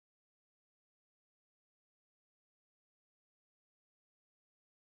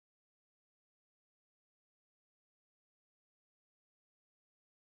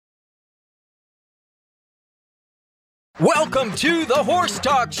Welcome to the Horse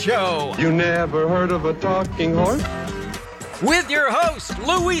Talk Show You never heard of a talking horse? with your host,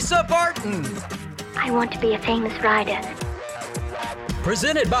 Louisa Barton. I want to be a famous rider.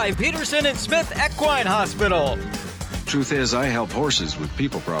 Presented by Peterson and Smith Equine Hospital. Truth is, I help horses with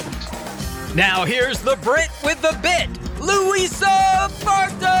people problems. Now here's the Brit with the bit, Louisa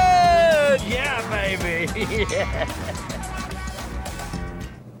Barton! Yeah, baby. Yeah.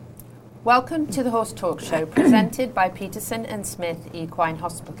 Welcome to the Horse Talk Show, presented by Peterson and Smith Equine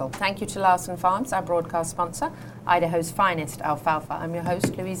Hospital. Thank you to Larson Farms, our broadcast sponsor, Idaho's finest alfalfa. I'm your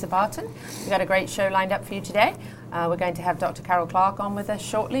host, Louisa Barton. We've got a great show lined up for you today. We're going to have Dr. Carol Clark on with us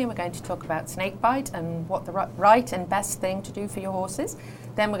shortly, and we're going to talk about snakebite and what the right and best thing to do for your horses.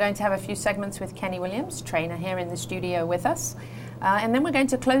 Then we're going to have a few segments with Kenny Williams, trainer here in the studio with us. And then we're going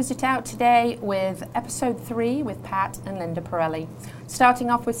to close it out today with episode 3 with Pat and Linda Pirelli. Starting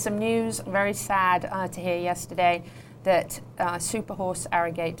off with some news, very sad to hear yesterday that Super Horse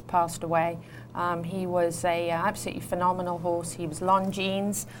Arrogate passed away. He was a absolutely phenomenal horse. He was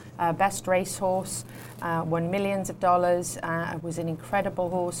Longines, best race horse, won millions of dollars, was an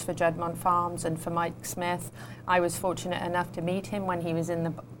incredible horse for Juddmonte Farms and for Mike Smith. I was fortunate enough to meet him when he was in the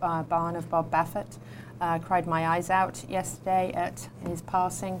barn of Bob Baffert. Cried my eyes out yesterday at his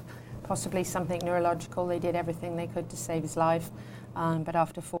passing, possibly something neurological. They did everything they could to save his life, but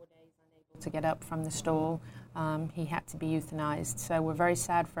after 4 days unable to get up from the stall, he had to be euthanized. So we're very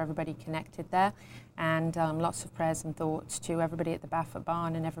sad for everybody connected there, and lots of prayers and thoughts to everybody at the Baffert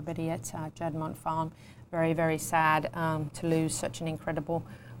barn and everybody at Juddmonte Farm. Very, very sad to lose such an incredible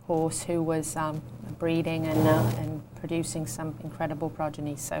horse who was breeding and producing some incredible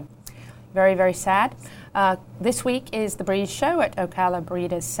progeny. So very, very sad. This week is the Breeze Show at Ocala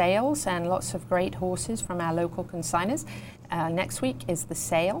Breeders' Sales, and lots of great horses from our local consigners. Next week is the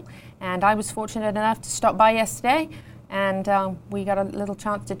sale, and I was fortunate enough to stop by yesterday, and we got a little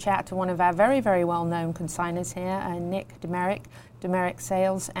chance to chat to one of our very, very well-known consigners here, Nick Demerick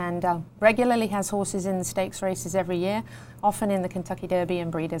Sales, and regularly has horses in the stakes races every year, often in the Kentucky Derby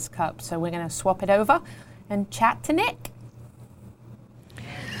and Breeders' Cup. So we're going to swap it over and chat to Nick.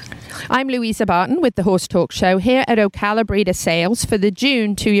 I'm Louisa Barton with the Horse Talk Show here at Ocala Breeder Sales for the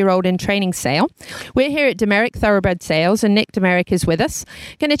June 2-year-old in training sale. We're here at Demerick Thoroughbred Sales, and Nick Demerick is with us.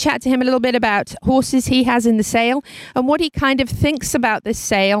 Going to chat to him a little bit about horses he has in the sale and what he kind of thinks about this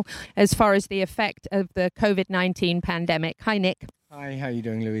sale as far as the effect of the COVID-19 pandemic. Hi, Nick. Hi, how are you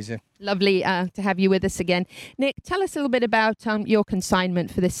doing, Louisa? Lovely to have you with us again. Nick, tell us a little bit about your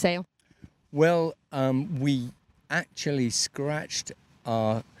consignment for this sale. Well, we actually scratched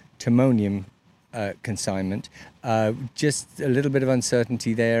our timonium consignment. Just a little bit of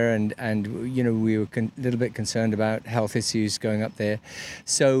uncertainty there, and you know, we were a little bit concerned about health issues going up there.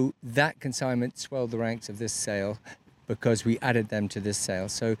 So that consignment swelled the ranks of this sale because we added them to this sale.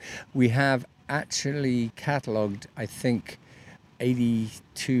 So we have actually catalogued, I think,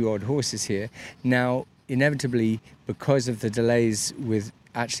 82 odd horses here. Now, inevitably, because of the delays with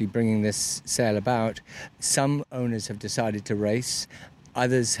actually bringing this sale about, some owners have decided to race.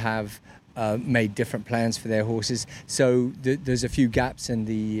 Others have made different plans for their horses, so there's a few gaps in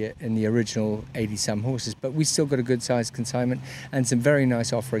the original 80-some horses, but we still got a good-sized consignment and some very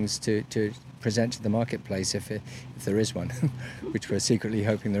nice offerings to present to the marketplace if there is one, which we're secretly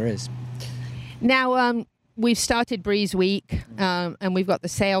hoping there is. Now, we've started Breeze Week, and we've got the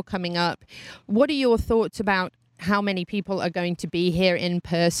sale coming up. What are your thoughts about how many people are going to be here in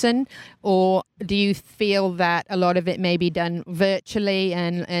person, or do you feel that a lot of it may be done virtually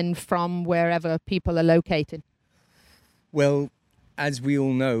and from wherever people are located? Well, as we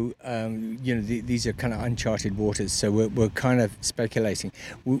all know, you know, these are kind of uncharted waters, so we're kind of speculating.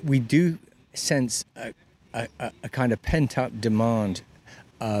 We do sense a kind of pent-up demand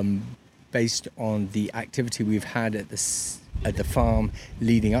based on the activity we've had at the farm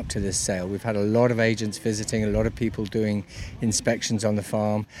leading up to this sale. We've had a lot of agents visiting, a lot of people doing inspections on the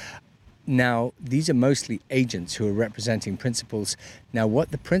farm. Now, these are mostly agents who are representing principals. Now,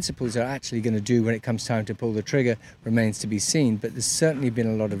 what the principals are actually going to do when it comes time to pull the trigger remains to be seen, but there's certainly been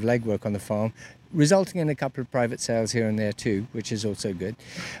a lot of legwork on the farm, resulting in a couple of private sales here and there too, which is also good.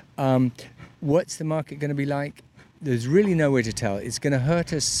 What's the market going to be like? There's really no way to tell. It's going to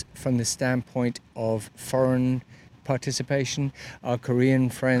hurt us from the standpoint of foreign participation. Our Korean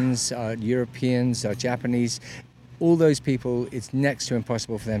friends, our Europeans, our Japanese, all those people, it's next to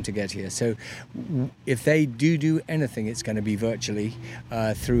impossible for them to get here. So if they do anything, it's going to be virtually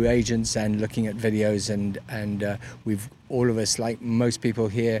through agents and looking at videos, and we've, all of us, like most people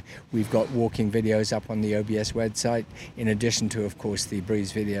here, we've got walking videos up on the OBS website, in addition to, of course, the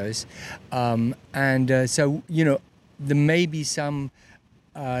Breeze videos. So, you know, there may be some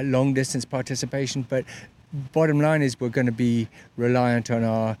long distance participation, but bottom line is we're going to be reliant on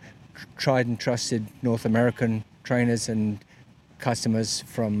our tried and trusted North American trainers and customers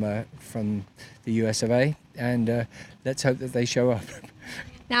from the US of A, and let's hope that they show up.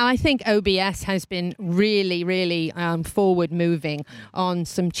 Now, I think OBS has been really forward moving on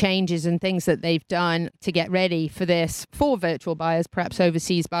some changes and things that they've done to get ready for this for virtual buyers, perhaps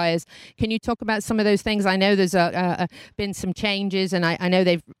overseas buyers. Can you talk about some of those things? I know there's been some changes, and I know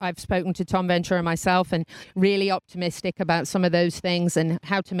I've spoken to Tom Ventura myself, and really optimistic about some of those things and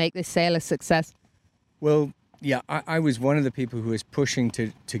how to make this sale a success. Well, yeah, I was one of the people who was pushing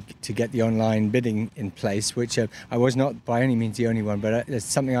to get the online bidding in place, which I was not by any means the only one, but it's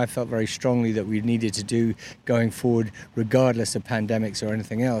something I felt very strongly that we needed to do going forward, regardless of pandemics or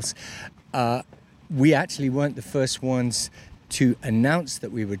anything else. We actually weren't the first ones to announce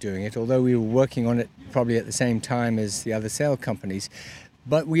that we were doing it, although we were working on it probably at the same time as the other sale companies.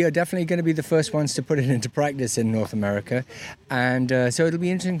 But we are definitely going to be the first ones to put it into practice in North America. And so it'll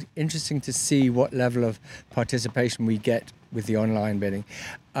be interesting to see what level of participation we get with the online bidding.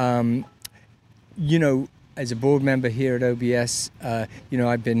 As a board member here at OBS,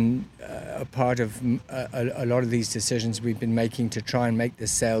 I've been a part of a lot of these decisions we've been making to try and make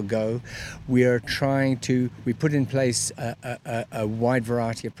this sale go. We put in place a wide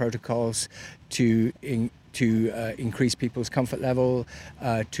variety of protocols to increase people's comfort level,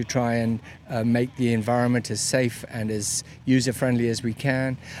 to try and make the environment as safe and as user-friendly as we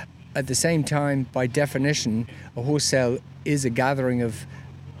can. At the same time, by definition, a horse sale is a gathering of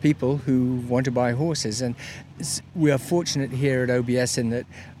people who want to buy horses. And we are fortunate here at OBS in that,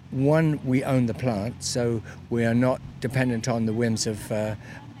 one, we own the plant, so we are not dependent on the whims of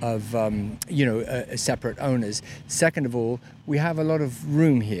separate owners. Second of all, we have a lot of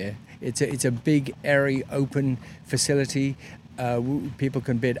room here. It's a big, airy, open facility. People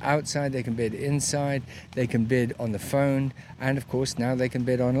can bid outside, they can bid inside, they can bid on the phone, and of course now they can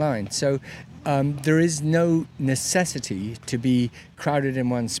bid online. So there is no necessity to be crowded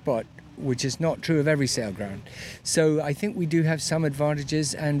in one spot, which is not true of every sale ground. So I think we do have some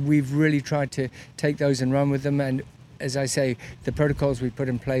advantages, and we've really tried to take those and run with them. And as I say, the protocols we put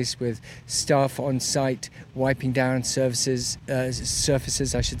in place with staff on site, wiping down surfaces,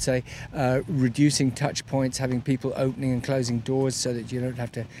 reducing touch points, having people opening and closing doors so that you don't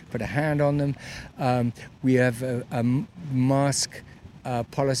have to put a hand on them. We have a mask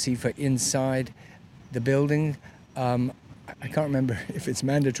policy for inside the building. I can't remember if it's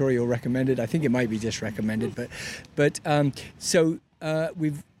mandatory or recommended. I think it might be just recommended. But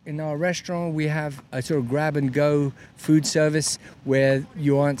we've in our restaurant, we have a sort of grab-and-go food service where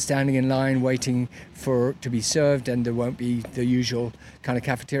you aren't standing in line waiting to be served, and there won't be the usual kind of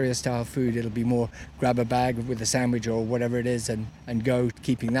cafeteria-style food. It'll be more grab a bag with a sandwich or whatever it is and go,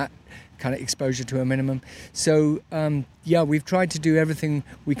 keeping that kind of exposure to a minimum. So, we've tried to do everything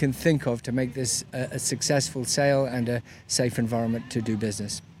we can think of to make this a successful sale and a safe environment to do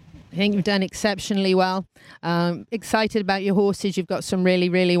business. I think you've done exceptionally well. Excited about your horses. You've got some really,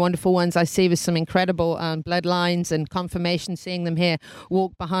 really wonderful ones. I see with some incredible bloodlines and confirmation, seeing them here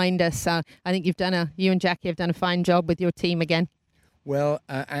walk behind us. I think you and Jackie have done a fine job with your team again. Well,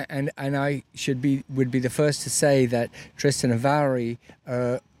 and I would be the first to say that Tristan and Valerie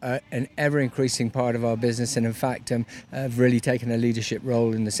are an ever-increasing part of our business, and in fact have really taken a leadership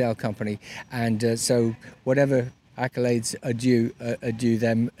role in the sale company. And so whatever accolades are due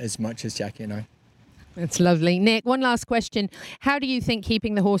them as much as Jackie and I. That's lovely. Nick, one last question. How do you think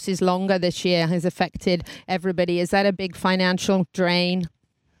keeping the horses longer this year has affected everybody? Is that a big financial drain?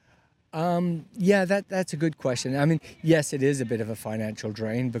 That's a good question. I mean, yes, it is a bit of a financial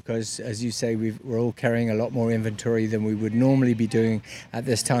drain because, as you say, we're all carrying a lot more inventory than we would normally be doing at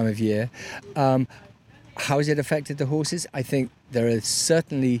this time of year. How has it affected the horses? I think there are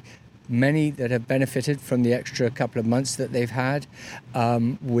certainly many that have benefited from the extra couple of months that they've had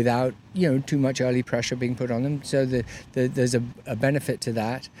without, too much early pressure being put on them. So there's a benefit to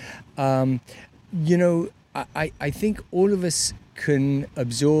that. I think all of us can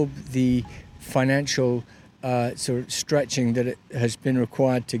absorb the financial sort of stretching that it has been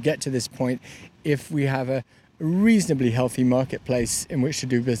required to get to this point if we have a reasonably healthy marketplace in which to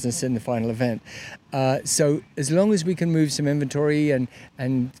do business in the final event. So as long as we can move some inventory and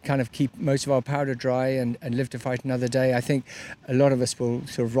kind of keep most of our powder dry and live to fight another day, I think a lot of us will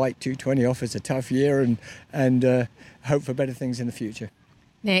sort of write 220 off as a tough year and hope for better things in the future.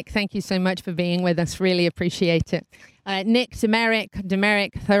 Nick, thank you so much for being with us. Really appreciate it. Nick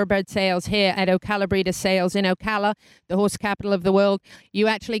Demerick, Thoroughbred Sales here at Ocala Breeder Sales in Ocala, the horse capital of the world. You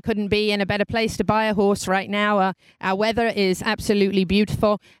actually couldn't be in a better place to buy a horse right now. Our weather is absolutely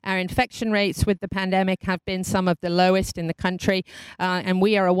beautiful. Our infection rates with the pandemic have been some of the lowest in the country. And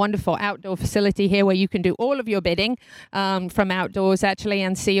we are a wonderful outdoor facility here where you can do all of your bidding from outdoors actually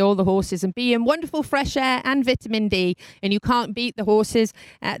and see all the horses and be in wonderful fresh air and vitamin D. And you can't beat the horses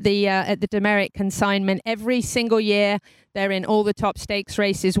at the Demerick consignment every single year. They're in all the top stakes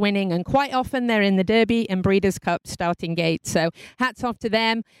races winning, and quite often they're in the Derby and Breeders' Cup starting gate. So hats off to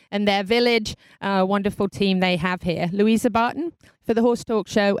them and their village. Wonderful team they have here. Louisa Barton for the Horse Talk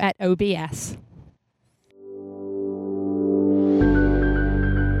Show at OBS.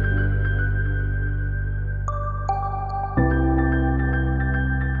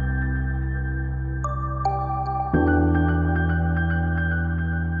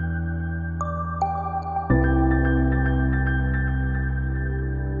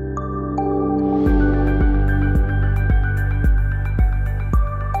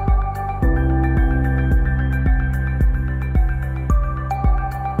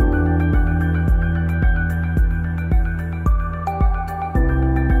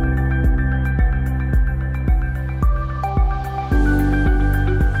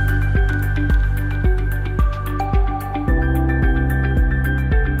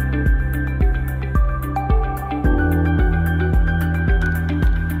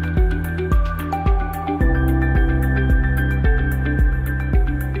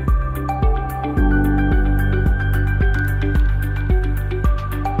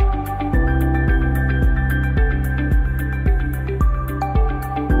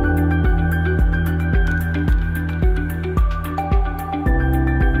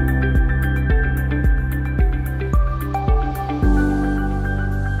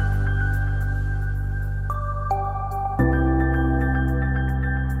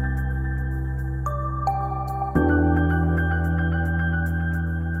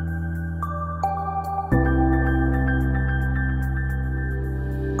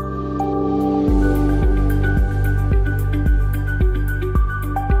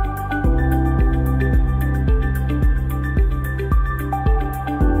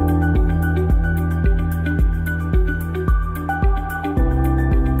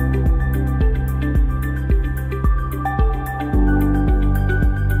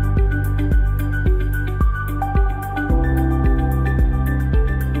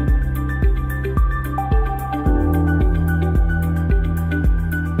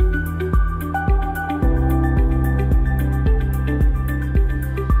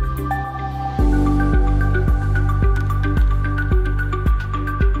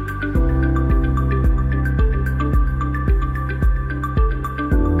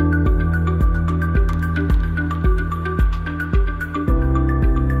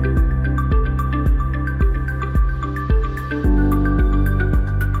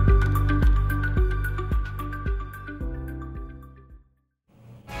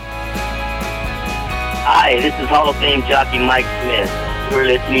 Hi, this is Hall of Fame jockey Mike Smith. You're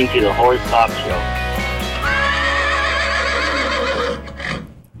listening to the Horse Talk Show.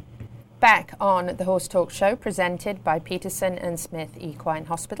 Back on the Horse Talk Show, presented by Peterson and Smith Equine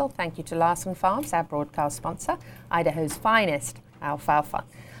Hospital. Thank you to Larson Farms, our broadcast sponsor, Idaho's finest alfalfa.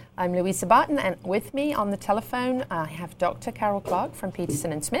 I'm Louisa Barton, and with me on the telephone I have Dr. Carol Clark from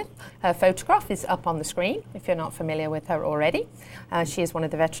Peterson and Smith. Her photograph is up on the screen, if you're not familiar with her already. She is one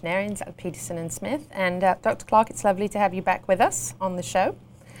of the veterinarians at Peterson and Smith. And Dr. Clark, it's lovely to have you back with us on the show.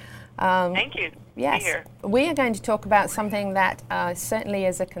 Thank you. Yes, we are going to talk about something that certainly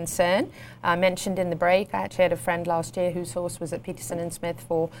is a concern. I mentioned in the break, I actually had a friend last year whose horse was at Peterson and Smith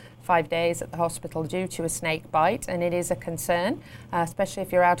for 5 days at the hospital due to a snake bite, and it is a concern, especially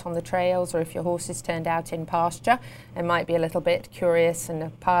if you're out on the trails or if your horse is turned out in pasture and might be a little bit curious in a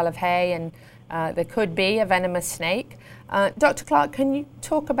pile of hay, and there could be a venomous snake. Dr. Clark, can you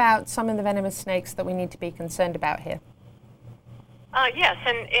talk about some of the venomous snakes that we need to be concerned about here? Yes,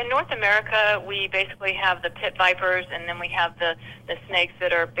 and in North America, we basically have the pit vipers, and then we have the snakes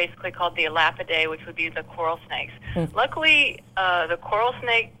that are basically called the elapidae, which would be the coral snakes. Luckily, the coral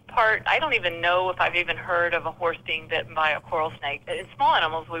snake part, I don't even know if I've even heard of a horse being bitten by a coral snake. In small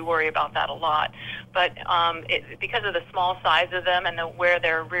animals, we worry about that a lot, but because of the small size of them and where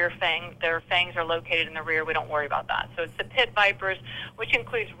their fangs are located in the rear, we don't worry about that. So it's the pit vipers, which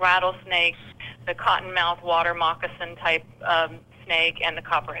includes rattlesnakes, the cottonmouth water moccasin type snake, and the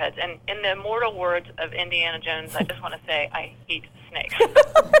copperheads. And in the immortal words of Indiana Jones, I just want to say I hate snakes.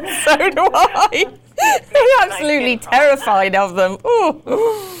 So do I. I'm absolutely terrified of them. Ooh.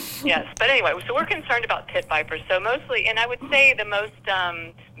 Yes, but anyway, so we're concerned about pit vipers. So mostly, and I would say the most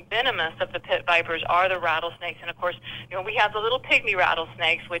venomous of the pit vipers are the rattlesnakes. And of course, we have the little pygmy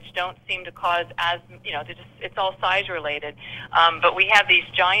rattlesnakes, which don't seem to cause it's all size related. But we have these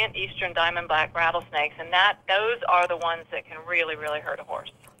giant eastern diamondback rattlesnakes, and those are the ones that can really, really hurt a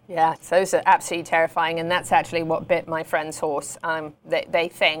horse. Yeah, those are absolutely terrifying, and that's actually what bit my friend's horse. They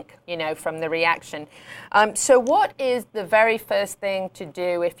think, from the reaction. So what is the very first thing to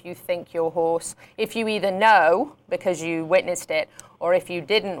do if you think your horse, if you either know because you witnessed it, or if you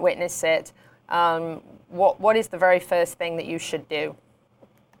didn't witness it, what is the very first thing that you should do?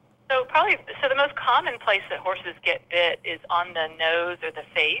 So the most common place that horses get bit is on the nose or the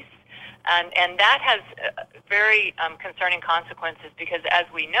face. And that has very concerning consequences because, as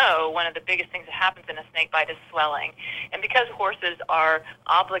we know, one of the biggest things that happens in a snake bite is swelling. And because horses are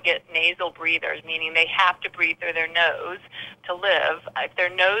obligate nasal breathers, meaning they have to breathe through their nose to live, if their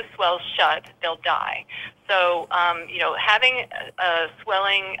nose swells shut, they'll die. So, having a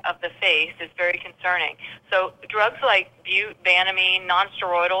swelling of the face is very concerning. So drugs like bute, Banamine,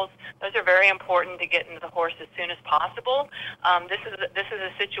 nonsteroidals, those are very important to get into the horse as soon as possible. This is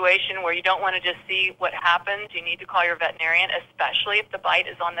a situation where you don't want to just see what happens. You need to call your veterinarian, especially if the bite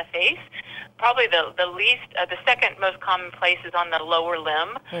is on the face. Probably the second most common place is on the lower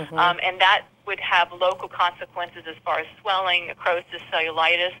limb, and that would have local consequences as far as swelling, necrosis,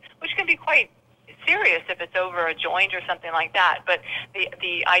 cellulitis, which can be quite serious if it's over a joint or something like that. But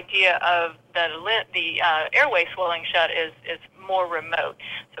the idea of the airway swelling shut is more remote.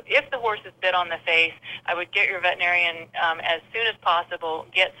 So if the horse is bit on the face, I would get your veterinarian as soon as possible,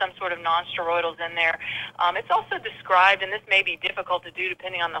 get some sort of nonsteroidals in there. It's also described, and this may be difficult to do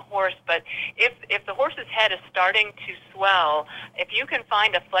depending on the horse, but if the horse's head is starting to swell, if you can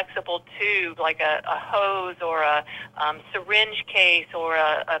find a flexible tube like a hose or a syringe case or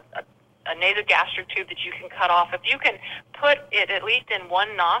a nasogastric tube that you can cut off, if you can put it at least in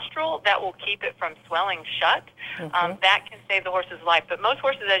one nostril, that will keep it from swelling shut. That can save the horse's life. But most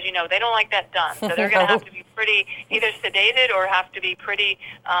horses, as you know, they don't like that done. So they're going to have to be pretty either sedated or have to be pretty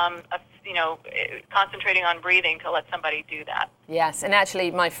concentrating on breathing to let somebody do that. Yes, and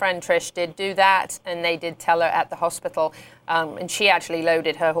actually my friend Trish did do that, and they did tell her at the hospital, and she actually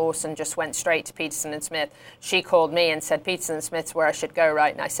loaded her horse and just went straight to Peterson and Smith. She called me and said, Peterson and Smith's where I should go,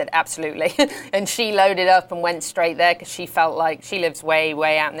 right? And I said, absolutely. And she loaded up and went straight there because she felt like she lives way,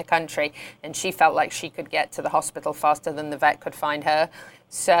 way out in the country, and she felt like she could get to the hospital faster than the vet could find her.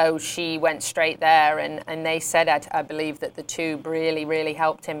 So she went straight there, and they said, I believe, that the tube really, really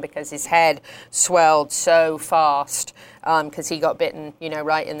helped him because his head swelled so fast because he got bitten,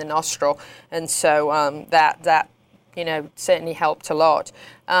 right in the nostril. And so that certainly helped a lot.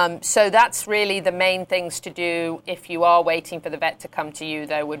 So that's really the main things to do if you are waiting for the vet to come to you,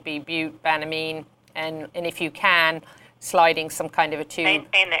 though, would be bute, Banamine, and if you can, sliding some kind of a tube.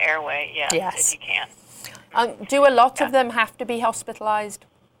 Maintain the airway, yes. If you can. Do a lot of them have to be hospitalized?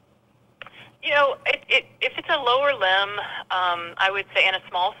 If it's a lower limb, I would say, and a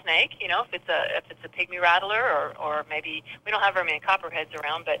small snake, if it's a pygmy rattler, or maybe we don't have very many copperheads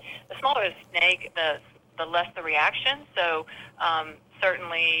around, but the smaller the snake, the less the reaction. So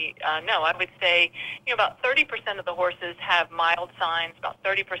certainly, no. I would say, about 30% of the horses have mild signs, about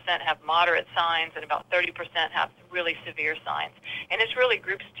 30% have moderate signs, and about 30% have really severe signs. And it's really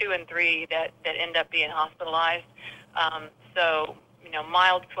groups 2 and 3 that end up being hospitalized. So,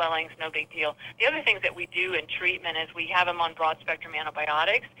 mild swellings, no big deal. The other things that we do in treatment is we have them on broad-spectrum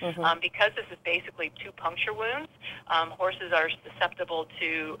antibiotics. Because this is basically 2 puncture wounds, horses are susceptible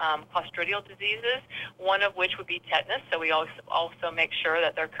to clostridial diseases, one of which would be tetanus, so we also make sure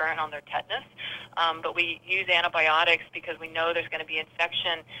that they're current on their tetanus. But we use antibiotics because we know there's going to be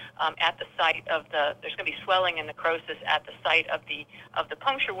infection at the site of there's going to be swelling and necrosis at the site of the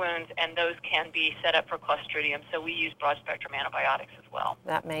puncture wounds, and those can be set up for Clostridium, so we use broad-spectrum antibiotics as well.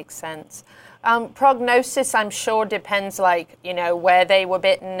 That makes sense. Prognosis, I'm sure, depends, where they were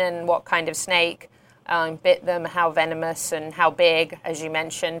bitten and what kind of snake bit them, how venomous and how big, as you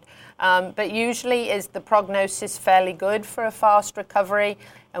mentioned. But usually, is the prognosis fairly good for a fast recovery?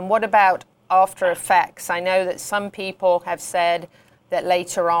 And what about after effects? I know that some people have said that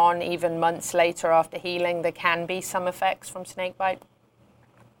later on, even months later after healing, there can be some effects from snakebite.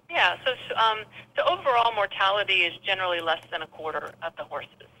 Yeah, so overall mortality is generally less than a quarter of the horses.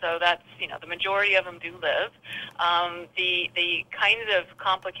 so that's, the majority of them do live. The kinds of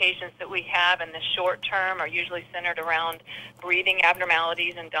complications that we have in the short term are usually centered around breathing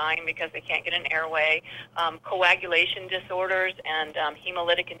abnormalities and dying because they can't get an airway, coagulation disorders, and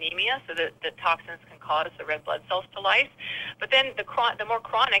hemolytic anemia, so that the toxins can cause the red blood cells to lyse. But then the more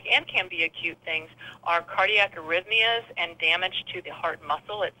chronic and can be acute things are cardiac arrhythmias and damage to the heart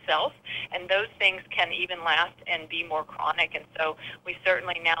muscle itself, and those things can even last and be more chronic. And so we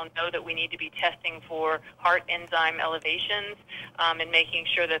certainly now know that we need to be testing for heart enzyme elevations and making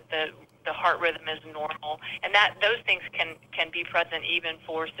sure that the heart rhythm is normal, and that those things can be present even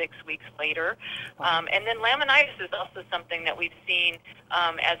 4-6 weeks later. And then laminitis is also something that we've seen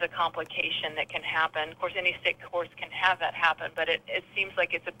as a complication that can happen. Of course, any sick horse can have that happen, but it seems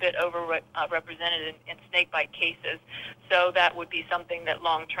like it's a bit overrepresented in snakebite cases. So that would be something that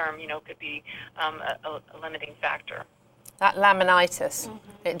long-term, could be a limiting factor. That laminitis,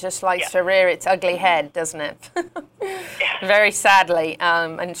 it just likes to rear its ugly head, doesn't it? Very sadly,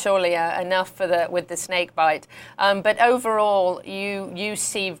 and surely enough with the snake bite. But overall, you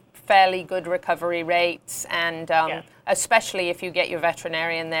see fairly good recovery rates, and especially if you get your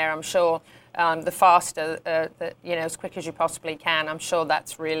veterinarian there, I'm sure the faster, as quick as you possibly can, I'm sure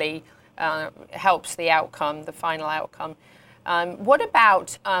that's really helps the outcome, the final outcome. What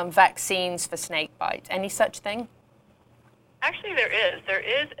about vaccines for snake bite? Any such thing? Actually, there is. There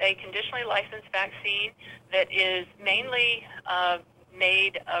is a conditionally licensed vaccine that is mainly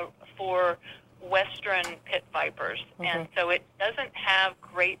made for Western pit vipers. Mm-hmm. And so it doesn't have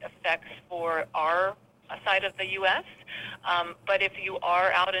great effects for our side of the U.S., but if you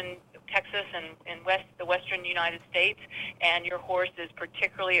are out in Texas and in the western United States, and your horse is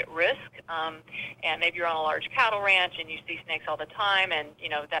particularly at risk, and maybe you're on a large cattle ranch and you see snakes all the time, and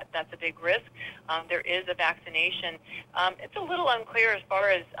that's a big risk. There is a vaccination. It's a little unclear as far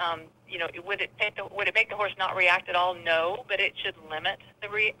as would it make the horse not react at all? No, but it should limit the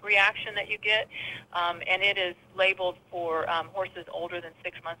reaction that you get. And it is labeled for horses older than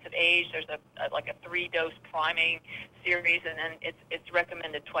 6 months of age. There's a 3-dose priming series, and then it's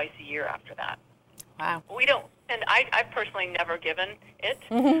recommended twice a year after that. Wow. We don't, and I've personally never given it,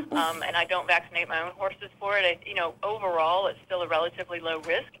 and I don't vaccinate my own horses for it. Overall, it's still a relatively low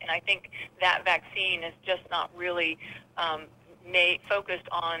risk, and I think that vaccine is just not really focused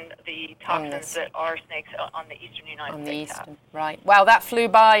on the toxins that are snakes on the eastern United States. Right. Wow, that flew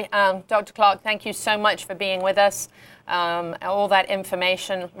by. Dr. Clark, thank you so much for being with us. All that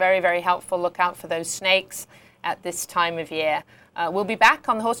information, very, very helpful. Look out for those snakes at this time of year. We'll be back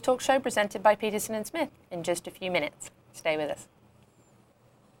on the Horse Talk Show presented by Peterson and Smith in just a few minutes. Stay with us.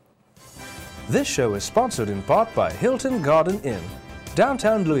 This show is sponsored in part by Hilton Garden Inn.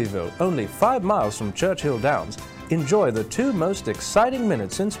 Downtown Louisville, only 5 miles from Churchill Downs. Enjoy the 2 most exciting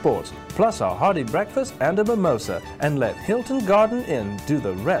minutes in sports, plus a hearty breakfast and a mimosa, and let Hilton Garden Inn do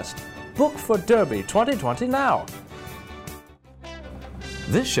the rest. Book for Derby 2020 now.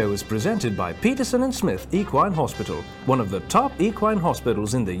 This show is presented by Peterson and Smith Equine Hospital, one of the top equine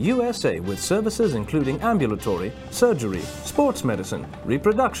hospitals in the USA, with services including ambulatory, surgery, sports medicine,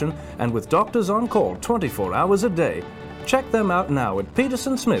 reproduction, and with doctors on call 24 hours a day. Check them out now at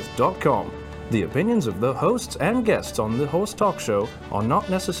petersonsmith.com. The opinions of the hosts and guests on the Horse Talk Show are not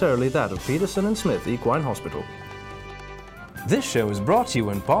necessarily that of Peterson and Smith Equine Hospital. This show is brought to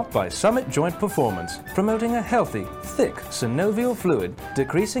you in part by Summit Joint Performance, promoting a healthy, thick synovial fluid,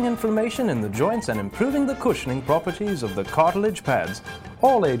 decreasing inflammation in the joints and improving the cushioning properties of the cartilage pads.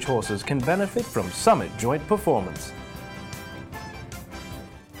 All age horses can benefit from Summit Joint Performance.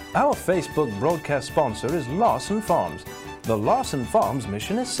 Our Facebook broadcast sponsor is Lawson Farms. The Lawson Farms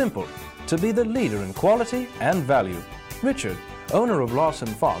mission is simple: to be the leader in quality and value. Richard, owner of Lawson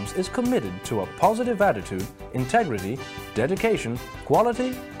Farms, is committed to a positive attitude, integrity, dedication,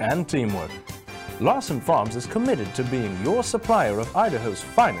 quality, and teamwork. Lawson Farms is committed to being your supplier of Idaho's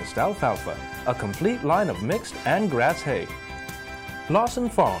finest alfalfa, a complete line of mixed and grass hay. Lawson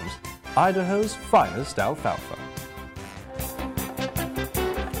Farms, Idaho's finest alfalfa.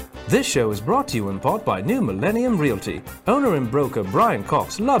 This show is brought to you in part by New Millennium Realty. Owner and broker Brian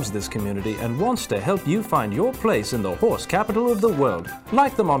Cox loves this community and wants to help you find your place in the horse capital of the world.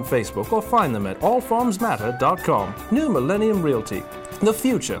 Like them on Facebook or find them at allfarmsmatter.com. New Millennium Realty, the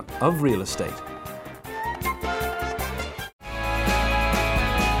future of real estate.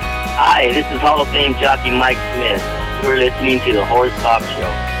 Hi, this is Hall of Fame jockey Mike Smith. You're listening to the Horse Talk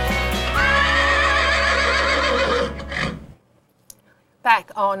Show. back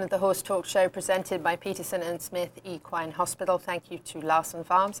on the Horse Talk Show presented by Peterson and Smith Equine Hospital. Thank you to Larson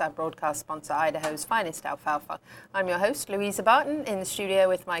Farms, our broadcast sponsor, Idaho's finest alfalfa. I'm your host, Louisa Barton, in the studio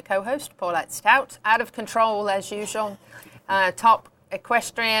with my co-host, Paulette Stout. Out of control, as usual, top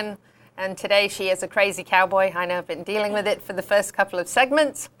equestrian, and today she is a crazy cowboy. I know I've been dealing with it for the first couple of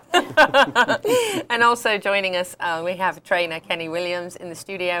segments. And also joining us, we have trainer Kenny Williams in the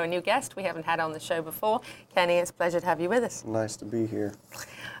studio, a new guest we haven't had on the show before. Kenny, it's a pleasure to have you with us. Nice to be here.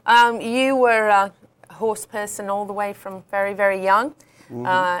 You were a horse person all the way from very, very young. Mm-hmm.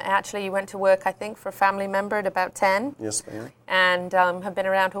 Actually, you went to work, I think, for a family member at about 10. Yes, ma'am. And have been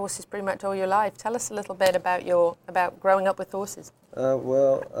around horses pretty much all your life. Tell us a little bit about growing up with horses.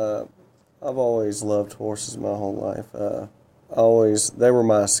 I've always loved horses my whole life. They were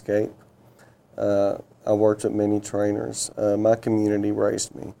my escape. I worked with many trainers. My community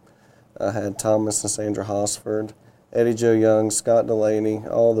raised me. I had Thomas and Sandra Hosford, Eddie Joe Young, Scott Delaney,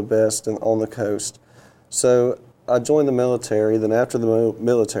 all the best on the coast. So I joined the military. Then after the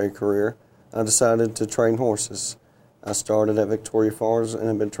military career, I decided to train horses. I started at Victoria Farms and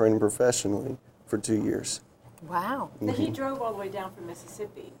have been training professionally for 2 years. Wow. Mm-hmm. He drove all the way down from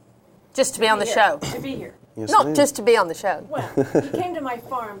Mississippi. Just to be on the show. To be here. Yes, Not ma'am. just to be on the show. Well, he came to my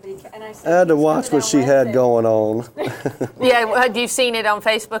farm, and I said, I had to watch what she had going on. Yeah, had you seen it on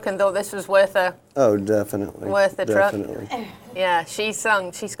Facebook and thought this was worth a... Oh, definitely. Worth a trip? Definitely. Yeah, she's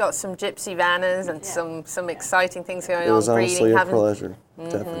got some gypsy vanners and some exciting things going on. It was honestly breeding, a pleasure,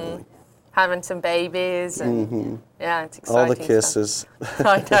 definitely. Having some babies and yeah, it's exciting. All the kisses.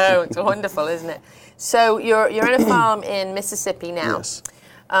 I know, it's wonderful, isn't it? So you're in a farm in Mississippi now. Yes.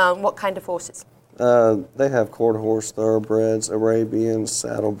 What kind of horses? They have quarter horse, thoroughbreds, Arabians,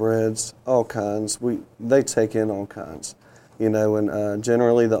 saddlebreds, all kinds. They take in all kinds, and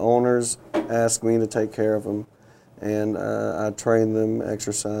generally the owners ask me to take care of them, and I train them,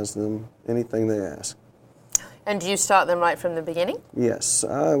 exercise them, anything they ask. And do you start them right from the beginning? Yes,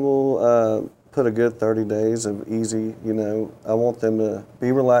 I will put a good 30 days of easy, I want them to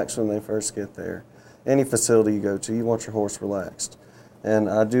be relaxed when they first get there. Any facility you go to, you want your horse relaxed. And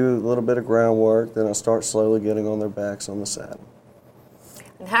I do a little bit of groundwork, then I start slowly getting on their backs on the saddle.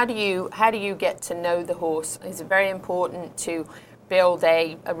 And how do you get to know the horse? Is it very important to build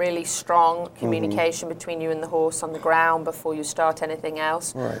a really strong communication between you and the horse on the ground before you start anything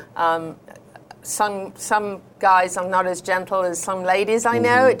else? Right. Some guys are not as gentle as some ladies I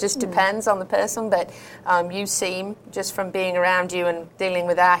know. It just depends on the person. But you seem, just from being around you and dealing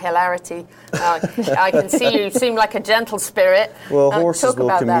with our hilarity, I can see you seem like a gentle spirit. Well, horses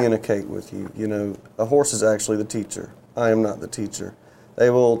will communicate with you. A horse is actually the teacher. I am not the teacher. They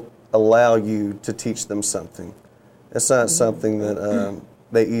will allow you to teach them something. It's not something that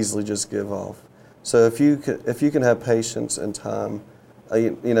they easily just give off. So if you can have patience and time,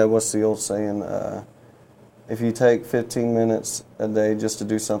 what's the old saying? If you take 15 minutes a day just to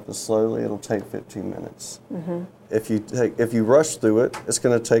do something slowly, it'll take 15 minutes. Mm-hmm. If you rush through it, it's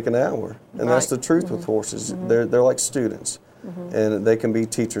going to take an hour, and that's the truth with horses. They're like students, and they can be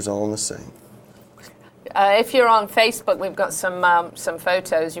teachers all in the same. If you're on Facebook, we've got some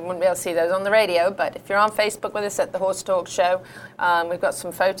photos. You wouldn't be able to see those on the radio, but if you're on Facebook with us at the Horse Talk Show, we've got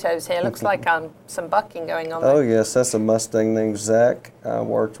some photos here. Looks like some bucking going on there. Oh, yes, that's a Mustang named Zach I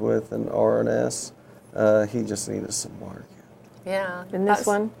worked with in RNS. He just needed some work. Yeah. And this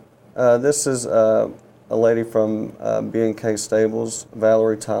one? This is a lady from B&K Stables,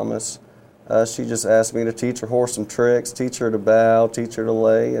 Valerie Thomas. She just asked me to teach her horse some tricks, teach her to bow, teach her to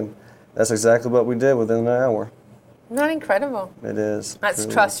lay, and that's exactly what we did within an hour. Not incredible. It is. That's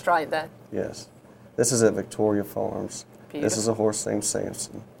truly. trust right there. Yes. This is at Victoria Farms. Beautiful. This is a horse named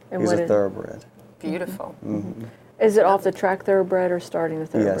Samson. And he's a thoroughbred. Beautiful. Mm-hmm. Is it off the track thoroughbred or starting the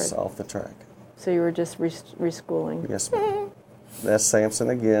thoroughbred? Yes, off the track. So you were just reschooling? Yes, ma'am. That's Samson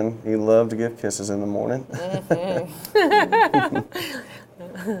again. He loved to give kisses in the morning.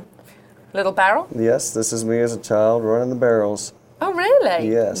 Little barrel? Yes, this is me as a child running the barrels. Oh,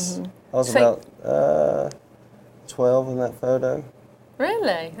 really? Yes. I was about 12 in that photo.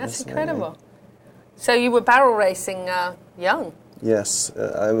 Really? That's Yes, incredible. ma'am. So you were barrel racing young? Yes,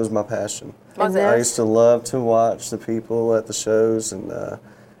 it was my passion. Was it? I used to love to watch the people at the shows, and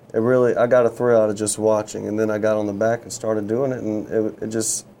I got a thrill out of just watching. And then I got on the back and started doing it,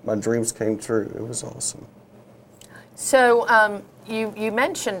 and my dreams came true. It was awesome. So you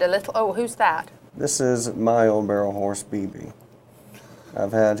mentioned a little. Oh, who's that? This is my old barrel horse, BB.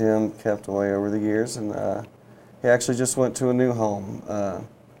 I've had him kept away over the years, and he actually just went to a new home.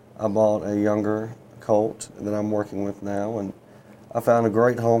 I bought a younger colt that I'm working with now, and I found a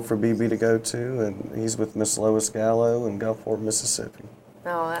great home for BB to go to, and he's with Miss Lois Gallo in Gulfport, Mississippi.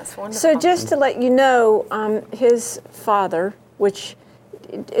 Oh, that's wonderful. So just to let you know, his father, which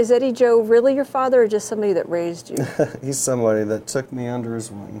is Eddie Joe really your father or just somebody that raised you? He's somebody that took me under his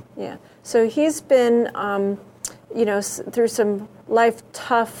wing. Yeah. So he's been, through some life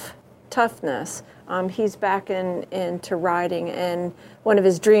toughness. He's back into riding, and one of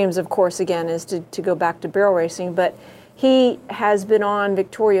his dreams, of course, again, is to go back to barrel racing. But he has been on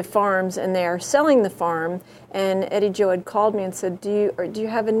Victoria Farms, and they are selling the farm. And Eddie Joe had called me and said, "Do you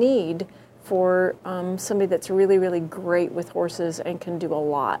have a need for somebody that's really, really great with horses and can do a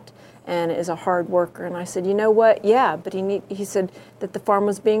lot and is a hard worker?" And I said, "You know what? Yeah." But he said that the farm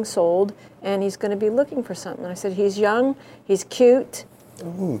was being sold, and he's going to be looking for something. And I said, "He's young, he's cute."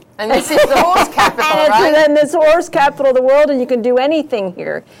 Ooh. And this is the horse capital, right? And this horse capital of the world, and you can do anything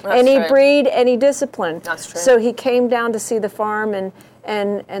here. That's any true. breed, any discipline. That's true. So he came down to see the farm, and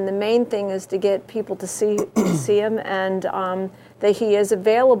the main thing is to get people to see him, and that he is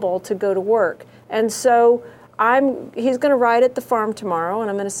available to go to work. And so he's going to ride at the farm tomorrow, and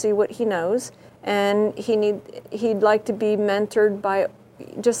I'm going to see what he knows. And he'd like to be mentored by,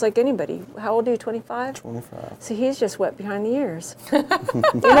 just like anybody. How old are you, 25? 25. So he's just wet behind the ears.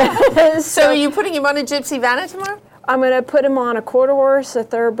 So are you putting him on a gypsy vanner tomorrow? I'm going to put him on a quarter horse, a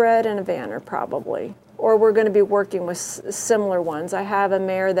thoroughbred, and a vanner probably. Or we're going to be working with similar ones. I have a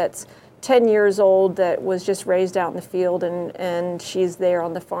mare that's 10 years old that was just raised out in the field, and she's there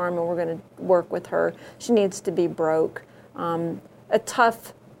on the farm, and we're going to work with her. She needs to be broke. A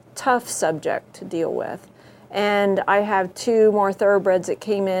tough subject to deal with. And I have 2 more thoroughbreds that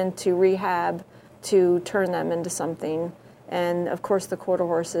came in to rehab to turn them into something. And of course the quarter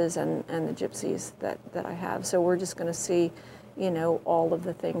horses and the gypsies that I have. So we're just going to see, all of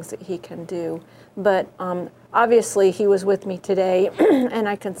the things that he can do. But obviously he was with me today, and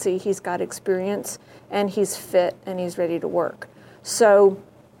I can see he's got experience, and he's fit, and he's ready to work. So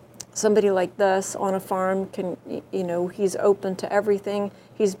somebody like this on a farm can, he's open to everything.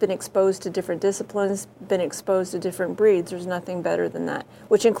 He's been exposed to different disciplines, been exposed to different breeds. There's nothing better than that,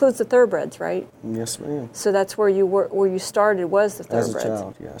 which includes the thoroughbreds, right? Yes, ma'am. So that's where you started, was the thoroughbreds. As a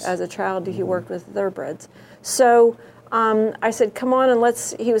child, yes. As a child, he worked with thoroughbreds. So I said, come on, and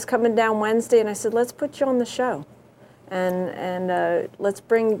he was coming down Wednesday, and I said, let's put you on the show. And let's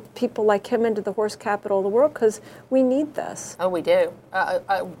bring people like him into the horse capital of the world, because we need this. Oh, we do.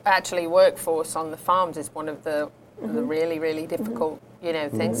 Actually, workforce on the farms is one of the really, really difficult,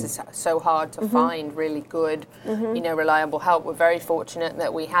 things. It's so hard to find really good, reliable help. We're very fortunate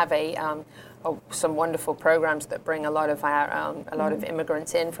that we have some wonderful programs that bring a lot of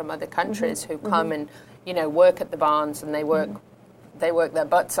immigrants in from other countries who come and work at the barns, and they work their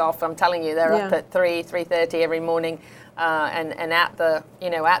butts off. I'm telling you, they're up at 3:30 every morning, and at the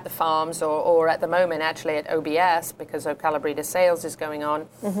farms, or at the moment actually at OBS, because Ocala Breeder Sales is going on,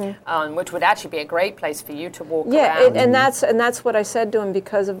 which would actually be a great place for you to walk around. Yeah, and that's what I said to him,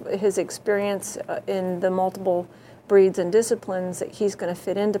 because of his experience in the multiple breeds and disciplines, that he's going to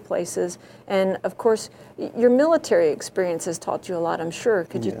fit into places. And of course, your military experience has taught you a lot, I'm sure.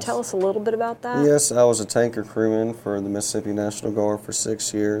 Could you tell us a little bit about that? Yes, I was a tanker crewman for the Mississippi National Guard for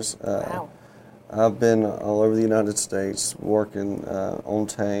 6 years. Wow. I've been all over the United States working on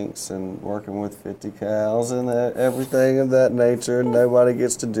tanks and working with 50 cows and everything of that nature, and nobody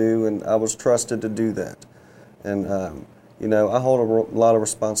gets to do, and I was trusted to do that. And, I hold a lot of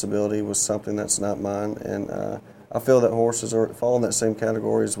responsibility with something that's not mine, and I feel that horses fall in that same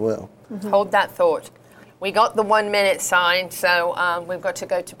category as well. Hold that thought. We got the 1 minute sign, so we've got to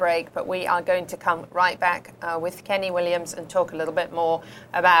go to break, but we are going to come right back with Kenny Williams and talk a little bit more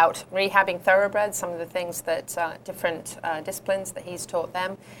about rehabbing thoroughbreds, some of the things that different disciplines that he's taught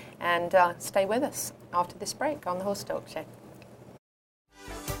them, and stay with us after this break on the Horse Talk Show.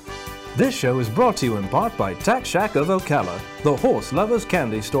 This show is brought to you in part by Tack Shack of Ocala, the horse lovers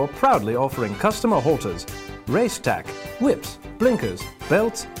candy store proudly offering customer halters, race tack, whips, blinkers,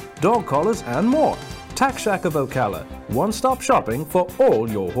 belts, dog collars, and more. Tack Shack of Ocala, one-stop shopping for all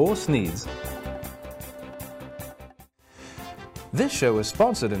your horse needs. This show is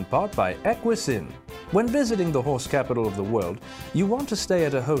sponsored in part by Equus Inn. When visiting the horse capital of the world, you want to stay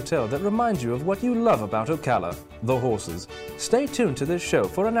at a hotel that reminds you of what you love about Ocala, the horses. Stay tuned to this show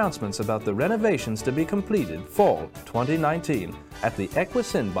for announcements about the renovations to be completed fall 2019 at the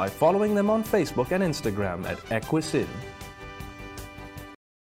Equus Inn by following them on Facebook and Instagram at Equus Inn.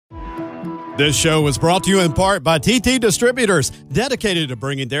 This show was brought to you in part by TT Distributors, dedicated to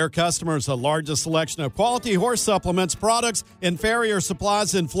bringing their customers the largest selection of quality horse supplements, products, and farrier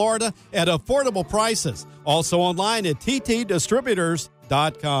supplies in Florida at affordable prices. Also online at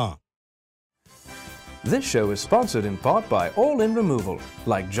ttdistributors.com. This show is sponsored in part by All In Removal.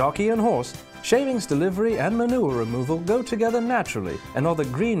 Like jockey and horse, shavings delivery and manure removal go together naturally and are the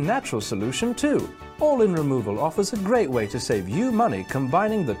green natural solution too. All In Removal offers a great way to save you money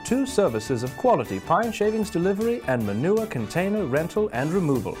combining the two services of quality pine shavings delivery and manure container rental and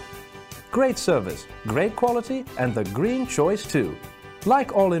removal. Great service, great quality, and the green choice too.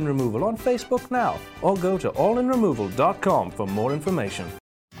 Like All In Removal on Facebook now or go to allinremoval.com for more information.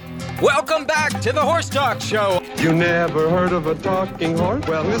 Welcome back to the Horse Talk Show. You never heard of a talking horse?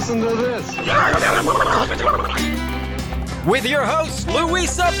 Well, listen to this. With your host,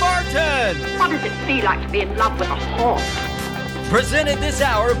 Louisa Barton. What does it feel like to be in love with a horse? Presented this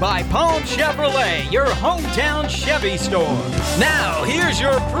hour by Palm Chevrolet, your hometown Chevy store. Now, here's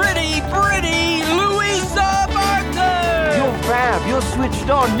your pretty Louisa Barton. You're fab, you're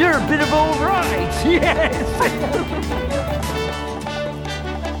switched on, you're a bit of all right. Yes.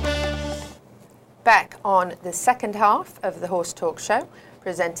 Back on the second half of the Horse Talk Show,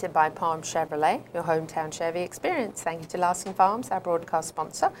 presented by Palm Chevrolet, your hometown Chevy experience. Thank you to Larson Farms, our broadcast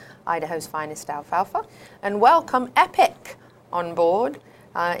sponsor, Idaho's finest alfalfa. And welcome Epic on board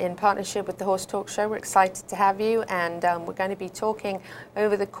in partnership with the Horse Talk Show. We're excited to have you, and we're going to be talking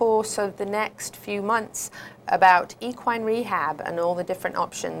over the course of the next few months about equine rehab and all the different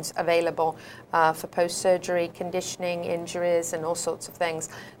options available for post-surgery conditioning, injuries, and all sorts of things.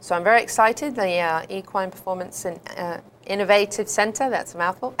 So I'm very excited. The Equine Performance and Innovative Center, that's a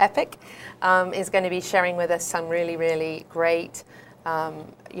mouthful, EPIC, is going to be sharing with us some really great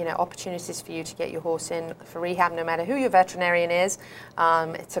opportunities for you to get your horse in for rehab, no matter who your veterinarian is.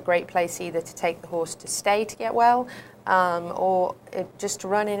 It's a great place either to take the horse to stay to get well, or just to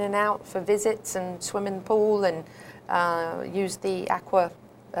run in and out for visits and swim in the pool and use the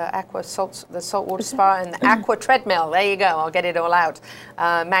saltwater spa and the aqua treadmill. There you go. I'll get it all out.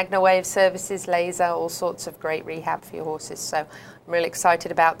 Magna Wave services, laser, all sorts of great rehab for your horses. So I'm really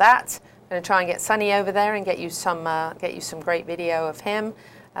excited about that. I'm going to try and get Sonny over there and get you some great video of him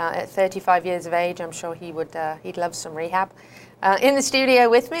at 35 years of age. I'm sure he'd love some rehab. In the studio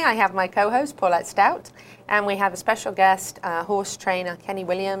with me, I have my co-host Paulette Stout, and we have a special guest, horse trainer Kenny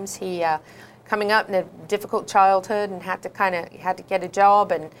Williams. He coming up in a difficult childhood and had to get a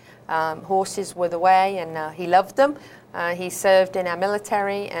job, and horses were the way, and he loved them. He served in our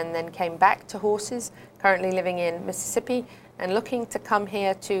military and then came back to horses. Currently living in Mississippi and looking to come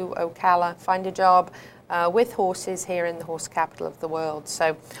here to Ocala, find a job with horses here in the horse capital of the world.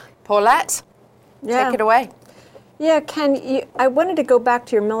 So, Paulette, take it away. Yeah, Ken, I wanted to go back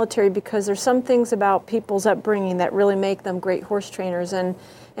to your military because there's some things about people's upbringing that really make them great horse trainers. And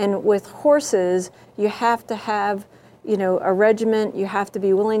with horses, you have to have, a regiment. You have to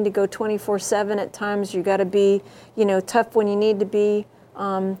be willing to go 24/7 at times. You got to be, tough when you need to be.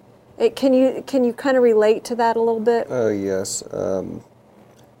 Can you kind of relate to that a little bit? Oh, yes.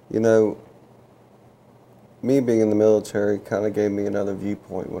 Me being in the military kind of gave me another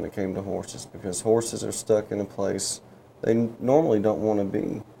viewpoint when it came to horses, because horses are stuck in a place they normally don't want to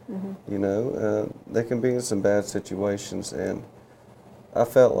be. Mm-hmm. They can be in some bad situations, and I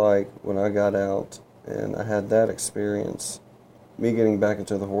felt like when I got out and I had that experience, me getting back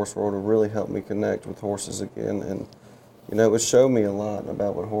into the horse world really helped me connect with horses again, and it would show me a lot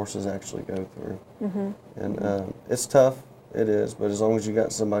about what horses actually go through. Mm-hmm. And it's tough. It is, but as long as you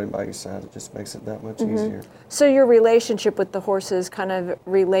got somebody by your side, it just makes it that much easier. So your relationship with the horses kind of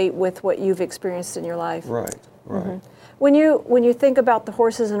relate with what you've experienced in your life. Right. Mm-hmm. When you think about the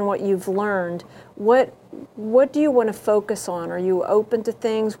horses and what you've learned, what do you want to focus on? Are you open to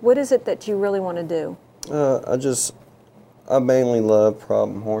things? What is it that you really want to do? I mainly love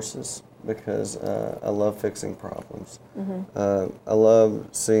problem horses because I love fixing problems. Mm-hmm. I love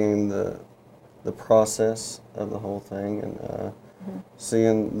seeing the process of the whole thing and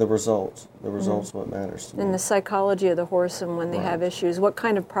seeing the results. The results what matters to me. And the psychology of the horse and when they have issues. What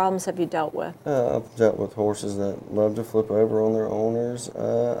kind of problems have you dealt with? I've dealt with horses that love to flip over on their owners.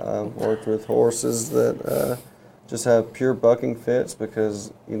 I've worked with horses that just have pure bucking fits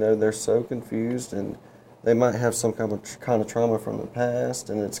because they're so confused and they might have some kind of trauma from the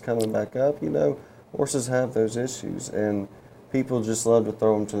past and it's coming back up. Horses have those issues, and people just love to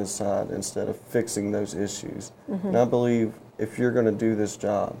throw them to the side instead of fixing those issues. Mm-hmm. And I believe if you're going to do this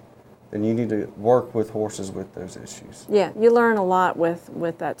job, then you need to work with horses with those issues. Yeah, you learn a lot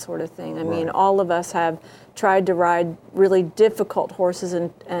with that sort of thing. I mean, all of us have tried to ride really difficult horses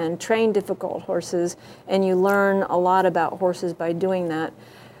and train difficult horses, and you learn a lot about horses by doing that.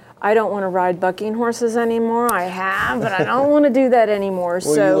 I don't want to ride bucking horses anymore. I have, but I don't want to do that anymore.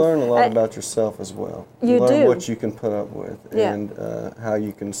 Well, so you learn a lot about yourself as well. You learn do. what you can put up with and how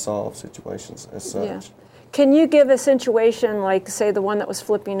you can solve situations as such. Yeah. Can you give a situation like, say, the one that was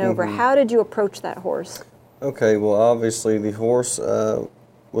flipping over? Mm-hmm. How did you approach that horse? Okay, well, obviously the horse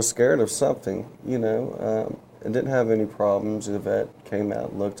was scared of something, you know. It didn't have any problems. The vet came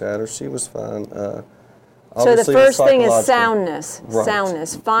out and looked at her. She was fine. So the first thing is psychological. soundness. Right.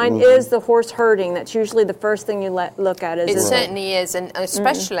 Soundness. Is the horse hurting? That's usually the first thing you look at. It certainly is, and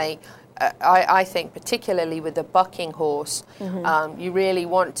especially, I think, particularly with a bucking horse, you really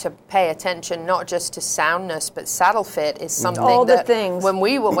want to pay attention not just to soundness, but saddle fit is something all that the things.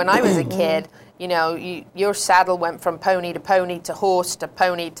 When I was a kid, you know, your saddle went from pony to horse to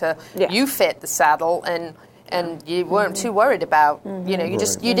pony to you fit the saddle, and you weren't too worried about, you know, you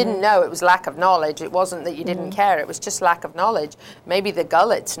didn't know. It was lack of knowledge. It wasn't that you didn't care. It was just lack of knowledge. Maybe the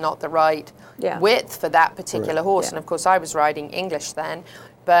gullet's not the right width for that particular horse. And of course, I was riding English then,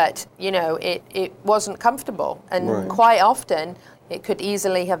 but you know, it wasn't comfortable. And quite often, it could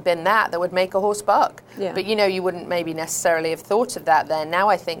easily have been that would make a horse buck. Yeah. But you know, you wouldn't maybe necessarily have thought of that then. Now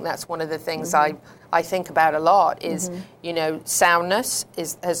I think that's one of the things I think about a lot is, you know, soundness.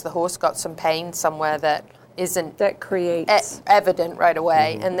 Has the horse got some pain somewhere that isn't creates evident right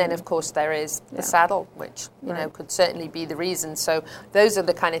away, and then of course there is the saddle, which you know could certainly be the reason. So those are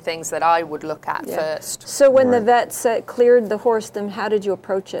the kind of things that I would look at first. So when the vet cleared the horse, then how did you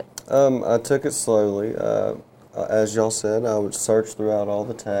approach it? I took it slowly. As y'all said, I would search throughout all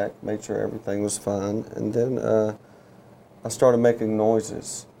the tack, make sure everything was fine, and then I started making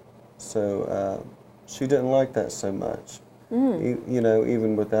noises. So she didn't like that so much. You know,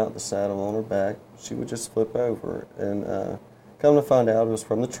 even without the saddle on her back, she would just flip over. And come to find out, it was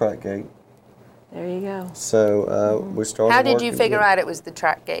from the track gate. There you go. So we started. How did you figure out it was the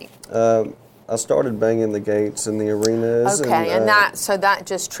track gate? I started banging the gates in the arenas. Okay, and that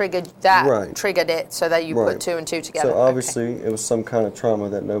just triggered triggered it, so that you put two and two together. So obviously it was some kind of trauma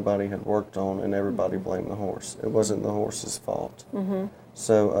that nobody had worked on, and everybody blamed the horse. It wasn't the horse's fault.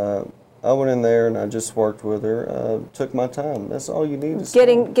 So I went in there and I just worked with her. Took my time. That's all you need.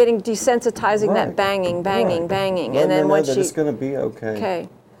 Getting desensitizing that banging, and then once that it's going to be okay. Okay.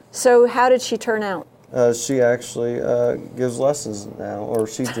 So how did she turn out? She actually gives lessons now, or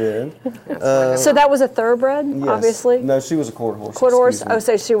she did. So that was a thoroughbred, yes. obviously? No, she was a quarter horse. Quarter horse? Oh,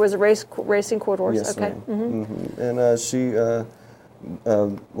 so she was a racing quarter horse. Yes, okay. And she,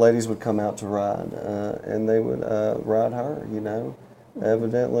 ladies would come out to ride, and they would ride her, you know.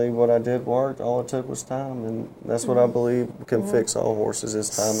 Evidently, what I did worked. All it took was time, and that's what I believe can fix all horses is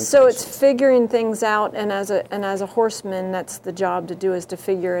time. And so it's figuring things out, and as a horseman, that's the job to do, is to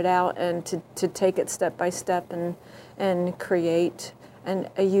figure it out and to take it step by step and create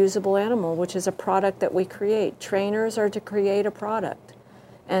a usable animal, which is a product that we create. Trainers are to create a product,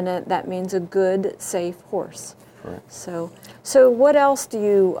 and that means a good, safe horse. Correct. So what else do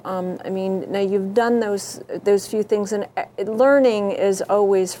you? I mean, now you've done those few things, and learning is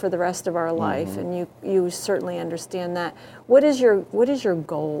always for the rest of our life, and you certainly understand that. What is your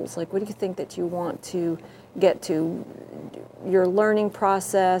goals? Like, what do you think that you want to get to? Your learning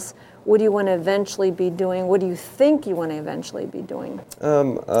process. What do you want to eventually be doing? What do you think you want to eventually be doing?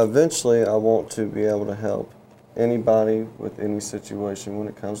 Eventually, I want to be able to help anybody with any situation when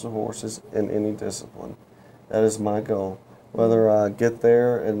it comes to horses in any discipline. That is my goal. Whether I get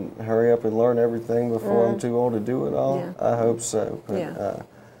there and hurry up and learn everything before I'm too old to do it all, I hope so. But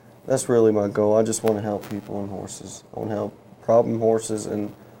that's really my goal. I just want to help people and horses. I want to help problem horses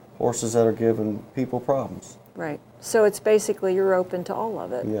and horses that are giving people problems. Right. So it's basically you're open to all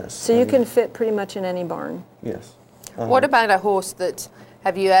of it. Yes. So you can fit pretty much in any barn. Yes. What about a horse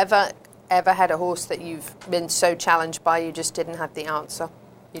have you ever had a horse that you've been so challenged by you just didn't have the answer?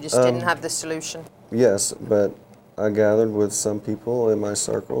 You just didn't have the solution? Yes, but I gathered with some people in my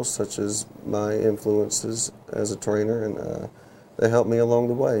circles, such as my influences as a trainer, and they helped me along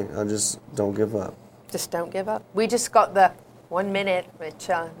the way. I just don't give up. Just don't give up. We just got the 1 minute, which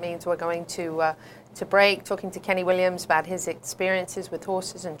means we're going to break, talking to Kenny Williams about his experiences with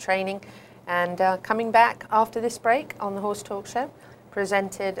horses and training, and coming back after this break on the Horse Talk Show,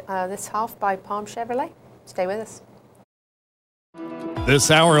 presented this half by Palm Chevrolet. Stay with us.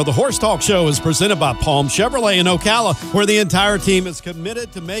 This hour of the Horse Talk Show is presented by Palm Chevrolet in Ocala, where the entire team is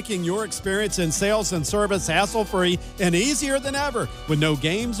committed to making your experience in sales and service hassle-free and easier than ever with no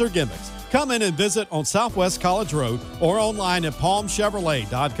games or gimmicks. Come in and visit on Southwest College Road or online at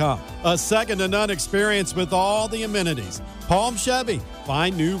palmchevrolet.com. A second-to-none experience with all the amenities. Palm Chevy,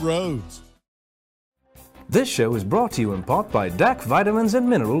 find new roads. This show is brought to you in part by DAC Vitamins and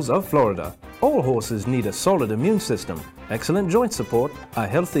Minerals of Florida. All horses need a solid immune system, excellent joint support, a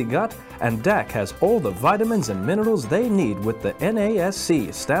healthy gut, and DAC has all the vitamins and minerals they need with the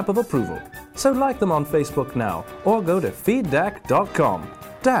NASC stamp of approval. So like them on Facebook now or go to feeddac.com.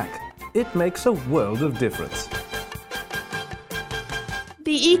 DAC, it makes a world of difference.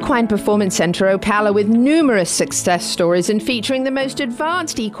 The Equine Performance Centre Ocala, with numerous success stories and featuring the most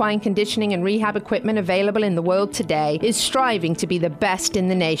advanced equine conditioning and rehab equipment available in the world today, is striving to be the best in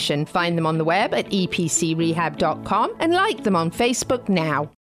the nation. Find them on the web at epcrehab.com and like them on Facebook now.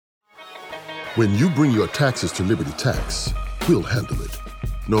 When you bring your taxes to Liberty Tax, we'll handle it.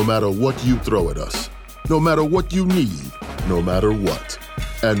 No matter what you throw at us, no matter what you need, no matter what.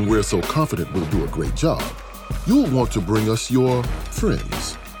 And we're so confident we'll do a great job. You'll want to bring us your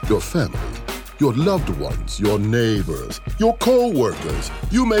friends, your family, your loved ones, your neighbors, your co-workers.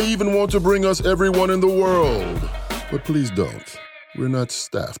 You may even want to bring us everyone in the world. But please don't. We're not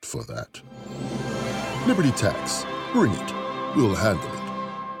staffed for that. Liberty Tax. Bring it. We'll handle it.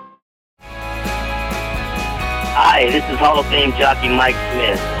 Hi, this is Hall of Fame jockey Mike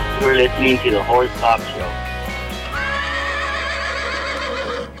Smith. You're listening to the Horse Talk Show.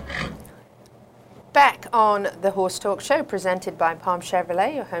 Back on the Horse Talk Show, presented by Palm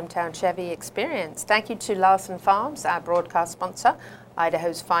Chevrolet, your hometown Chevy experience. Thank you to Larson Farms, our broadcast sponsor,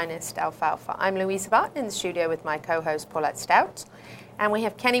 Idaho's finest alfalfa. I'm Louisa Barton in the studio with my co-host Paulette Stout. And we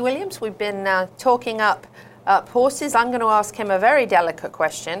have Kenny Williams. We've been talking up horses. I'm going to ask him a very delicate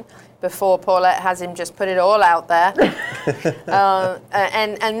question before Paulette has him just put it all out there.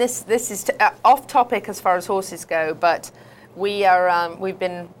 And this is off topic as far as horses go, but we've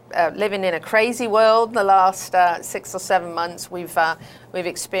been living in a crazy world the last 6 or 7 months. We've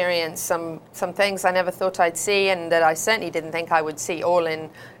experienced some things I never thought I'd see, and that I certainly didn't think I would see all in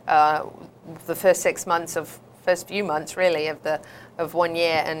the first few months really of 1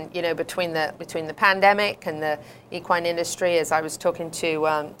 year. And between the pandemic and the equine industry, as I was talking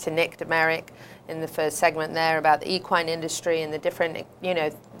to Nick DeMerick in the first segment there about the equine industry and the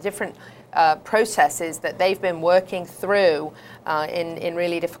different processes that they've been working through in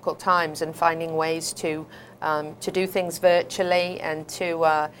really difficult times, and finding ways to do things virtually and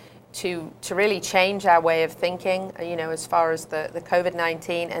to really change our way of thinking, as far as the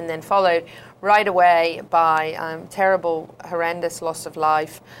COVID-19, and then followed right away by terrible, horrendous loss of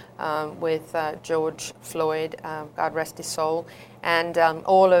life with George Floyd, God rest his soul, and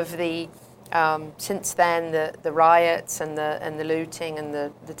all of the since then, the riots and the looting and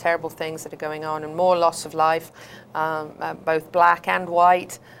the terrible things that are going on, and more loss of life, both black and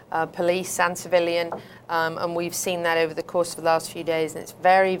white, police and civilian, and we've seen that over the course of the last few days, and it's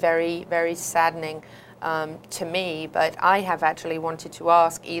very, very, very saddening to me. But I have actually wanted to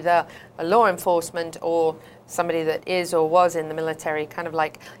ask either a law enforcement or somebody that is or was in the military, kind of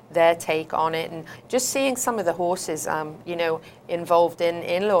like their take on it, and just seeing some of the horses, involved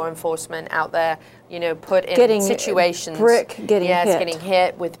in law enforcement out there, put in situations, getting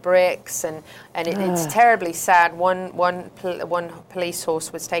hit with bricks, and it's terribly sad. One police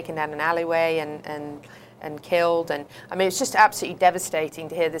horse was taken down an alleyway and killed, and I mean, it's just absolutely devastating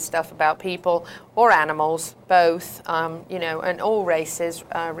to hear this stuff about people or animals, both, and all races,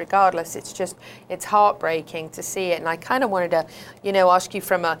 regardless. It's heartbreaking to see it, and I kind of wanted to, ask you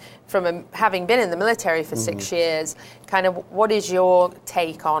from a having been in the military for 6 years, kind of what is your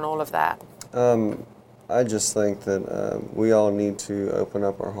take on all of that? I just think that we all need to open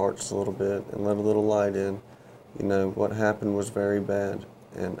up our hearts a little bit and let a little light in. What happened was very bad,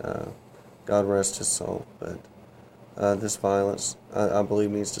 and God rest his soul, but this violence, I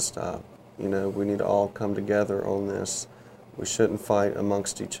believe, needs to stop. We need to all come together on this. We shouldn't fight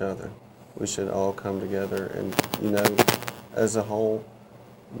amongst each other. We should all come together, and, as a whole,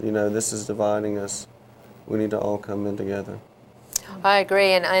 this is dividing us. We need to all come in together. I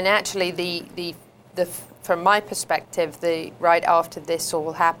agree, and actually the from my perspective, right after this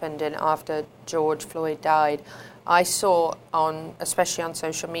all happened and after George Floyd died, I saw especially on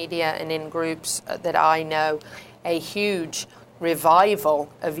social media and in groups that I know, a huge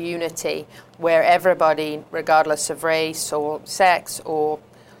revival of unity where everybody, regardless of race or sex or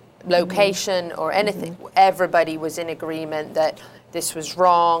location or anything, everybody was in agreement that this was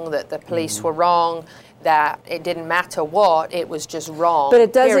wrong, that the police were wrong, that it didn't matter what, it was just wrong. But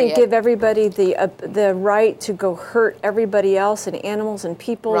it doesn't give everybody the right to go hurt everybody else and animals and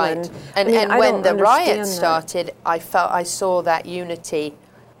people. Right. And when the riot started, I saw that unity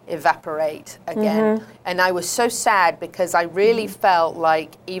evaporate again. And I was so sad because I really felt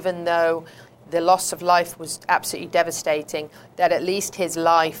like, even though the loss of life was absolutely devastating, that at least his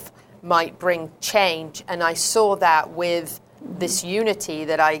life might bring change. And I saw that with this unity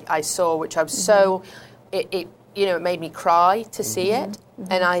that I saw, which I was so, it made me cry to see it.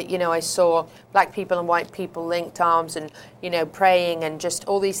 And I saw black people and white people linked arms and, praying and just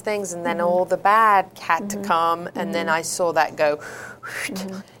all these things. And then all the bad had to come. And then I saw that go,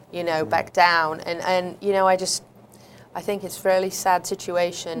 back down. And I think it's a fairly sad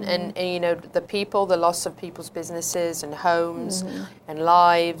situation. And the loss of people's businesses and homes and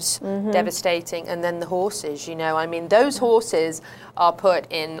lives, devastating. And then the horses, those horses are put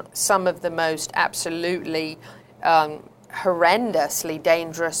in some of the most absolutely horrendously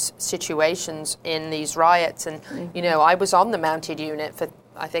dangerous situations in these riots. And, I was on the mounted unit for,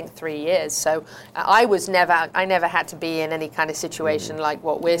 I think, 3 years. So I never had to be in any kind of situation like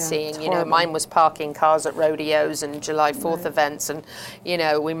what we're seeing. Mine was parking cars at rodeos and July 4th events. And,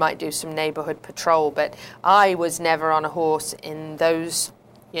 we might do some neighborhood patrol. But I was never on a horse in those,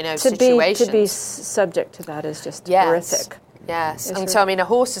 situations. To be subject to that is just horrific. Yes, and so a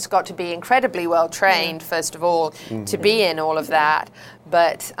horse has got to be incredibly well trained, first of all, to be in all of that.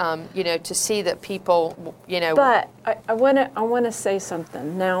 But to see that people, But I want to say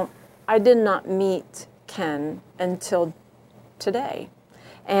something. Now, I did not meet Ken until today,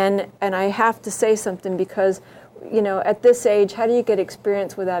 and I have to say something because, at this age, how do you get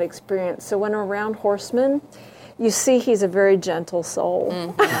experience without experience? So when I'm around horsemen, you see he's a very gentle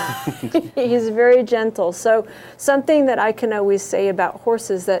soul. He's very gentle. So something that I can always say about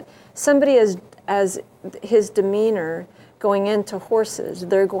horses, that somebody as his demeanor going into horses,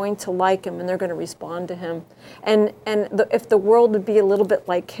 they're going to like him and they're going to respond to him. And if the world would be a little bit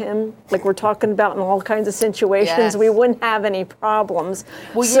like him, like we're talking about in all kinds of situations, we wouldn't have any problems.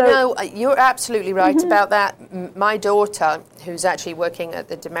 Well, you're absolutely right about that. My daughter, who's actually working at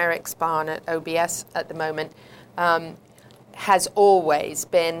the Demericks barn at OBS at the moment, has always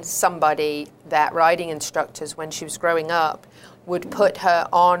been somebody that riding instructors, when she was growing up, would put her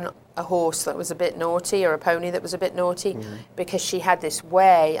on a horse that was a bit naughty or a pony that was a bit naughty, because she had this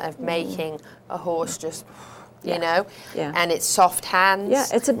way of making a horse just, and it's soft hands. Yeah,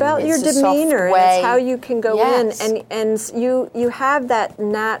 it's about your demeanor, and it's how you can go in, and you have that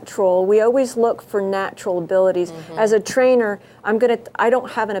natural. We always look for natural abilities. As a trainer, I don't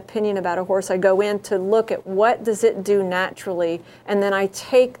have an opinion about a horse. I go in to look at what does it do naturally, and then I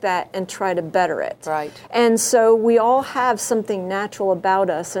take that and try to better it. Right. And so we all have something natural about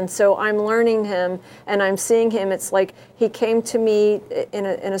us, and so I'm learning him, and I'm seeing him. It's like he came to me in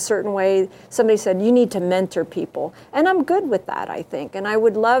a certain way. Somebody said, you need to mentor people, and I'm good with that, I think. And I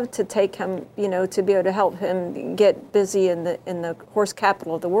would love to take him, to be able to help him get busy in the horse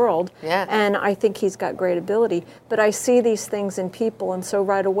capital of the world. Yeah. And I think he's got great ability. But I see these things in people, and so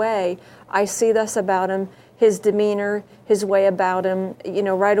right away I see this about him, his demeanor, his way about him.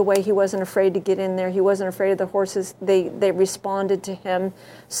 Right away he wasn't afraid to get in there. He wasn't afraid of the horses. They responded to him.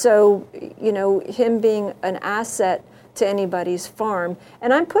 So, him being an asset to anybody's farm.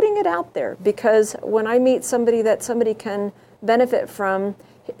 And I'm putting it out there because when I meet somebody that somebody can benefit from,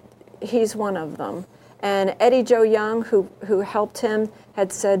 he's one of them. And Eddie Joe Young, who helped him,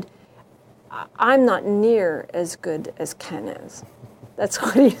 had said, I'm not near as good as Ken is. That's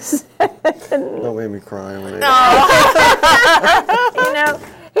what he said. Don't make me cry on it.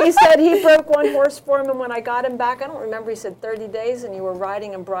 He said he broke one horse for him, and when I got him back, I don't remember, he said 30 days, and you were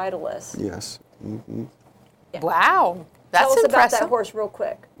riding him bridleless. Yes. Yeah. Wow. That's Tell us impressive. about that horse real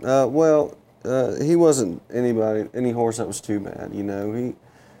quick. He wasn't any horse that was too bad.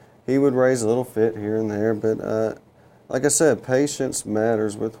 He would raise a little fit here and there, but like I said, patience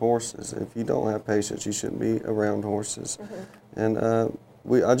matters with horses. If you don't have patience, you shouldn't be around horses. And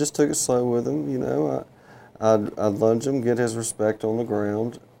I just took it slow with him. I'd lunge him, get his respect on the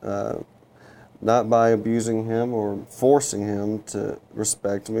ground, not by abusing him or forcing him to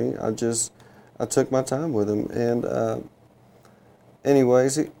respect me. I took my time with him, and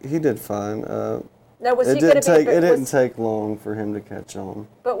anyways, he did fine. Now, was it he going to be? It didn't take long for him to catch on.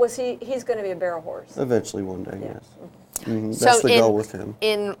 But he's going to be a barrel horse? Eventually, one day, yes. So that's the goal with him.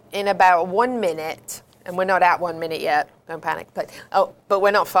 In about 1 minute, and we're not at 1 minute yet. Don't panic. But we're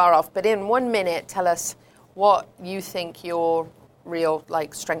not far off. But in 1 minute, tell us what you think your real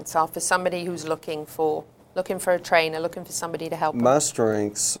strengths are for somebody who's looking for a trainer, looking for somebody to help them. My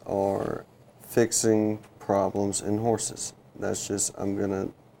strengths are fixing problems in horses. That's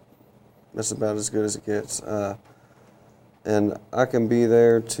about as good as it gets. And I can be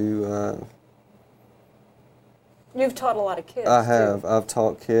there to... You've taught a lot of kids. I have. Too. I've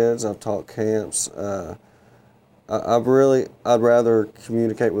taught kids. I've taught camps. I'd rather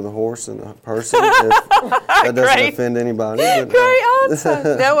communicate with a horse than a person if that doesn't offend anybody. But, Great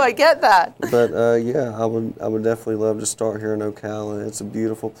answer. No, I get that. But yeah, I would definitely love to start here in Ocala. It's a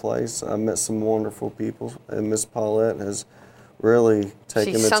beautiful place. I met some wonderful people, and Miss Paulette has really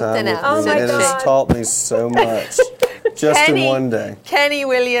taken the time with me, and has taught me so much. Just in one day. Kenny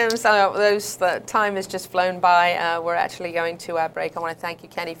Williams, that time has just flown by. We're actually going to our break. I want to thank you,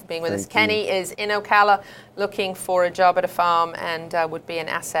 Kenny, for being with us. Kenny is in Ocala looking for a job at a farm and would be an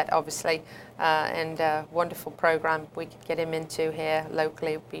asset, obviously, and a wonderful program we could get him into here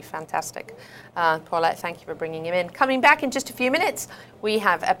locally would be fantastic. Paulette, thank you for bringing him in. Coming back in just a few minutes, we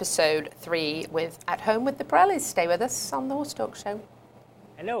have episode 3 with At Home with the Pirellis. Stay with us on the Horse Talk Show.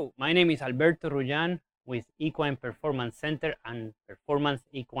 Hello, my name is Alberto Ruyan with Equine Performance Center and Performance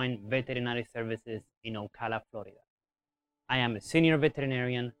Equine Veterinary Services in Ocala, Florida. I am a senior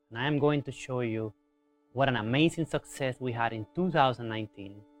veterinarian and I am going to show you what an amazing success we had in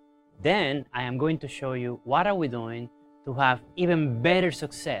 2019. Then I am going to show you what are we doing to have even better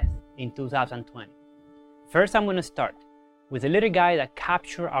success in 2020. First, I'm going to start with a little guy that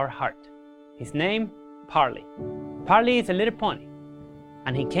captured our heart. His name, Parley. Parley is a little pony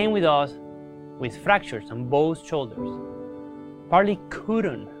and he came with us with fractures on both shoulders. Parley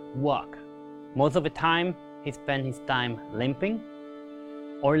couldn't walk. Most of the time, he spent his time limping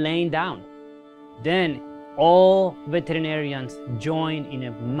or laying down. Then all veterinarians joined in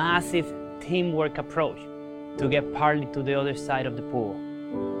a massive teamwork approach to get Parley to the other side of the pool.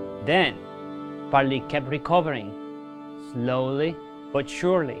 Then Parley kept recovering. Slowly but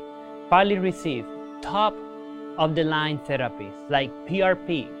surely, Parley received top of the line therapies like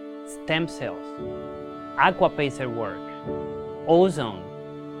PRP, stem cells, aquapacer work, ozone,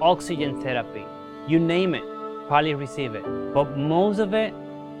 oxygen therapy, you name it, Parley received it. But most of it,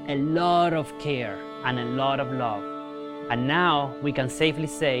 a lot of care and a lot of love. And now we can safely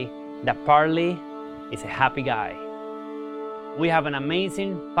say that Parley is a happy guy. We have an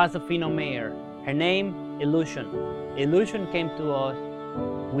amazing Pasofino mare. Her name, Illusion. Illusion came to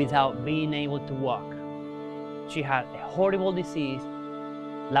us without being able to walk. She had a horrible disease,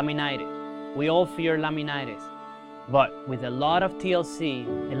 laminitis. We all fear laminitis, but with a lot of TLC,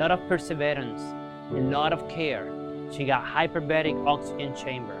 a lot of perseverance, a lot of care, she got hyperbaric oxygen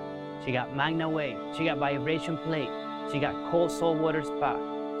chamber, she got Magna Wave, she got vibration plate, she got cold salt water spa,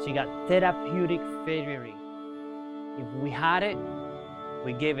 she got therapeutic ferriering. If we had it,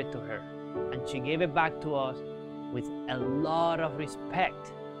 we gave it to her, and she gave it back to us with a lot of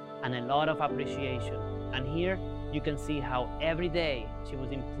respect and a lot of appreciation. And here you can see how every day she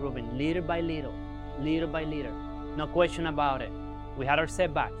was improving little by little, little by little. No question about it. We had our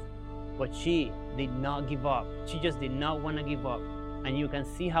setbacks, but she did not give up. She just did not want to give up. And you can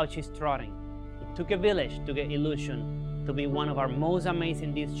see how she's trotting. It took a village to get Illusion to be one of our most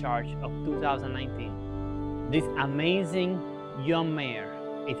amazing discharge of 2019. This amazing young mare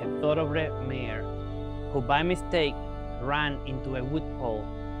is a thoroughbred mare who by mistake ran into a wood pole.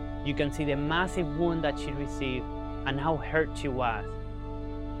 You can see the massive wound that she received and how hurt she was.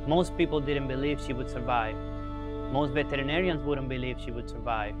 Most people didn't believe she would survive. Most veterinarians wouldn't believe she would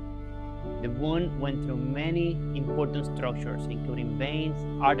survive. The wound went through many important structures, including veins,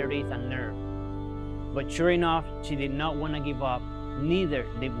 arteries, and nerves. But sure enough, she did not want to give up. Neither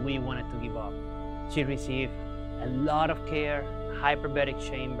did we want to give up. She received a lot of care, hyperbaric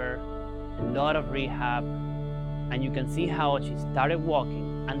chamber, a lot of rehab, and you can see how she started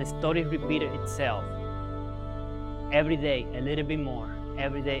walking, and the story repeated itself. Every day, a little bit more.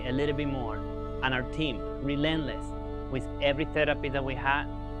 Every day, a little bit more. And our team, relentless, with every therapy that we had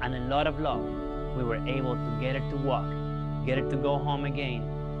and a lot of love, we were able to get her to walk, get her to go home again,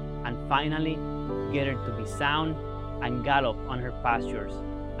 and finally get her to be sound and gallop on her pastures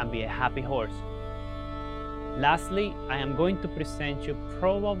and be a happy horse. Lastly, I am going to present you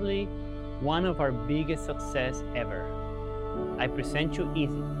probably one of our biggest success ever. I present you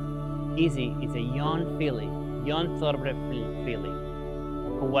Easy. Easy is a young filly, young thoroughbred filly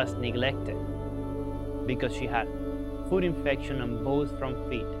who was neglected because she had foot infection on both front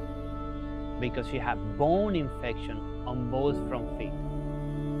feet, because she had bone infection on both front feet,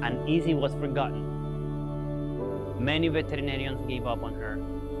 and Easy was forgotten. Many veterinarians gave up on her.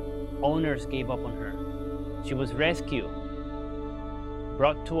 Owners gave up on her. She was rescued,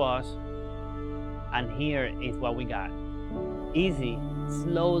 brought to us, and here is what we got. Easy,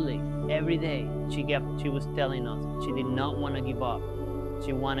 slowly, every day, she was telling us she did not want to give up.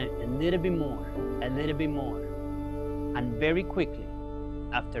 She wanted a little bit more, a little bit more. And very quickly,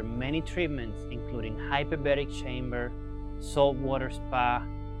 after many treatments, including hyperbaric chamber, saltwater spa,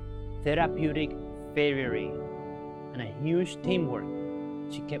 therapeutic ferriering, and a huge teamwork,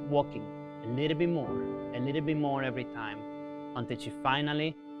 she kept walking a little bit more every time, until she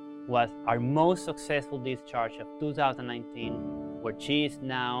finally was our most successful discharge of 2019, where she is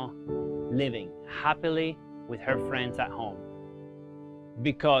now living happily with her friends at home.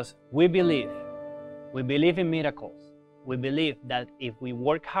 Because we believe in miracles. We believe that if we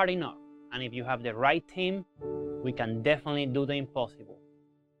work hard enough and if you have the right team, we can definitely do the impossible.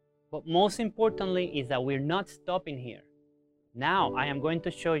 But most importantly is that we're not stopping here. Now I am going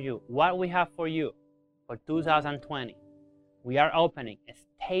to show you what we have for you for 2020. We are opening a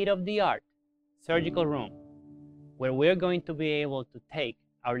state-of-the-art surgical room where we're going to be able to take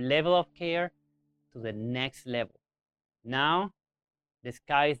our level of care to the next level. Now, the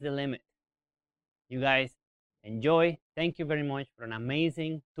sky is the limit. You guys enjoy. Thank you very much for an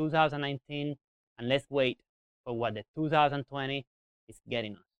amazing 2019, and let's wait for what the 2020 is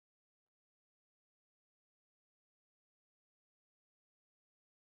getting us.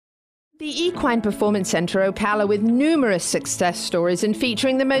 The Equine Performance Centre Ocala, with numerous success stories and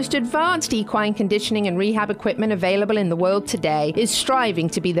featuring the most advanced equine conditioning and rehab equipment available in the world today, is striving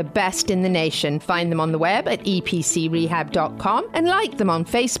to be the best in the nation. Find them on the web at epcrehab.com and like them on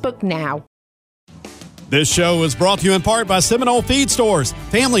Facebook now. This show is brought to you in part by Seminole Feed Stores,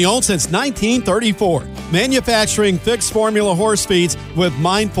 family owned since 1934. Manufacturing fixed formula horse feeds with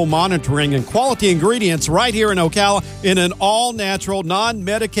mindful monitoring and quality ingredients right here in Ocala in an all-natural,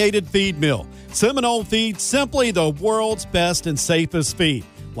 non-medicated feed mill. Seminole Feed, simply the world's best and safest feed.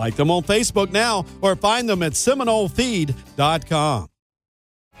 Like them on Facebook now or find them at SeminoleFeed.com.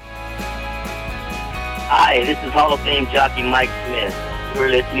 Hi, this is Hall of Fame jockey Mike Smith.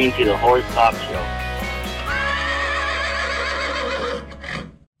 You're listening to the Horse Talk Show.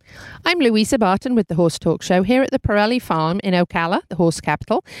 I'm Louisa Barton with the Horse Talk Show here at the Pirelli Farm in Ocala, the horse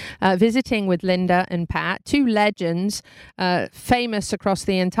capital, visiting with Linda and Pat, two legends famous across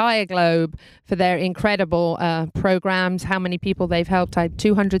the entire globe for their incredible programs, how many people they've helped.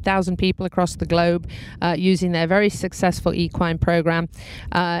 200,000 people across the globe using their very successful equine program.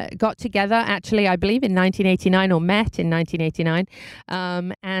 Got together, actually, I believe in 1989, or met in 1989,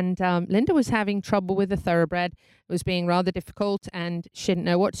 and Linda was having trouble with a thoroughbred. It was being rather difficult and she didn't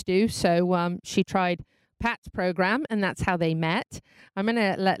know what to do, so she tried Pat's program, and that's how they met. I'm going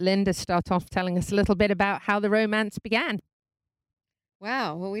to let Linda start off telling us a little bit about how the romance began.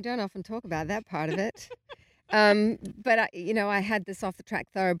 Wow, well, we don't often talk about that part of it. But, I had this off-the-track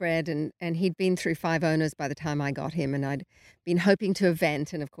thoroughbred, and he'd been through 5 owners by the time I got him, and I'd been hoping to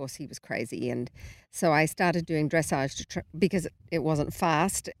event, and of course he was crazy. And so I started doing dressage because it wasn't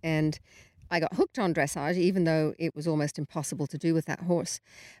fast, and I got hooked on dressage, even though it was almost impossible to do with that horse.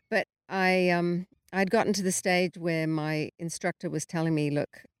 But I'd gotten to the stage where my instructor was telling me,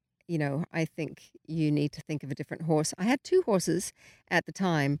 look, I think you need to think of a different horse. I had 2 horses at the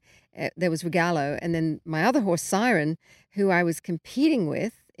time. There was Regalo, and then my other horse, Siren, who I was competing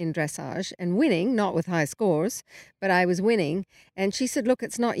with in dressage and winning, not with high scores, but I was winning. And she said, look,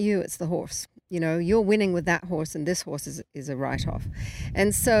 it's not you, it's the horse. You're winning with that horse, and this horse is a write-off.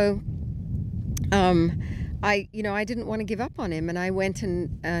 And so I didn't want to give up on him, and I went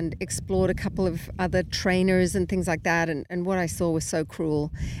and explored a couple of other trainers and things like that, and what I saw was so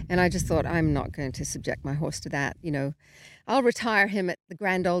cruel, and I just thought, I'm not going to subject my horse to that. I'll retire him at the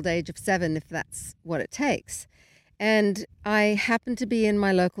grand old age of 7 if that's what it takes. And I happened to be in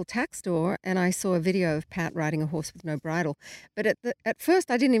my local tack store, and I saw a video of Pat riding a horse with no bridle. But at first,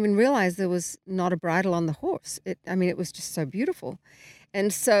 I didn't even realize there was not a bridle on the horse. It was just so beautiful.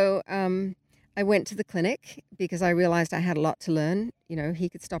 And so I went to the clinic because I realized I had a lot to learn. He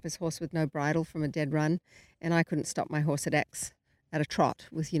could stop his horse with no bridle from a dead run, and I couldn't stop my horse at X at a trot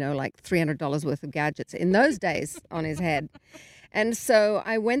with, like $300 worth of gadgets in those days on his head. And so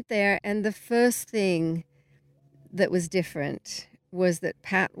I went there, and the first thing that was different was that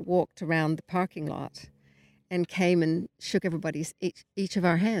Pat walked around the parking lot and came and shook each of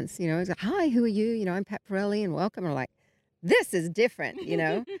our hands. He was like, hi, who are you? I'm Pat Pirelli, and welcome. And I'm like, this is different,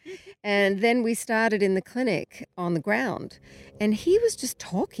 And then we started in the clinic on the ground, and he was just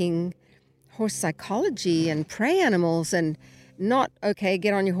talking horse psychology and prey animals, and not, okay,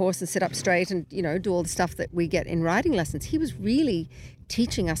 get on your horse and sit up straight and, do all the stuff that we get in riding lessons. He was really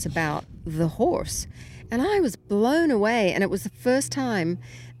teaching us about the horse. And I was blown away, and it was the first time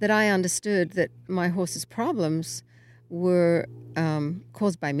that I understood that my horse's problems were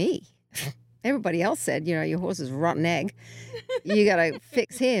caused by me. Everybody else said, your horse is a rotten egg. You got to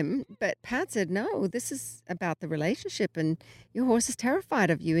fix him. But Pat said, no, this is about the relationship, and your horse is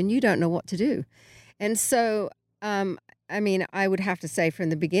terrified of you, and you don't know what to do. And so, I would have to say from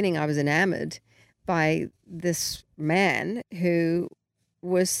the beginning I was enamored by this man who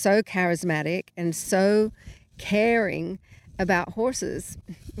was so charismatic and so caring about horses.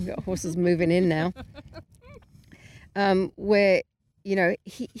 We've got horses moving in now. Where, you know,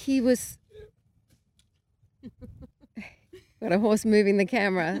 he was... Got a horse moving the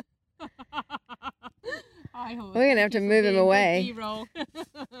camera. Hi, horse. We're going to have to move him away. B-roll.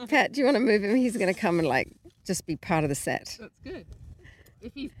 Pat, do you want to move him? He's going to come and, like, just be part of the set. That's good.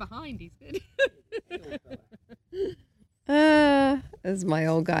 If he's behind, he's good. This is my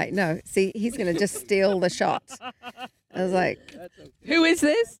old guy. No, see, he's going to just steal the shot. I was like, Who is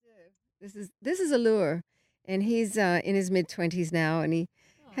this? This is Allure, and he's in his mid-20s now, and he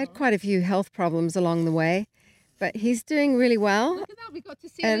had quite a few health problems along the way, but he's doing really well. Look at that, we got to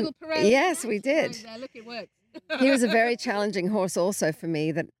see a little parade. Yes, we did. There. Look, it works. He was a very challenging horse also for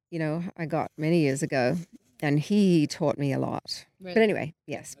me that, you know, I got many years ago, and he taught me a lot. Really? But anyway,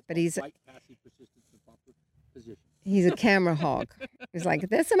 yes, but he's a camera hog. He's like,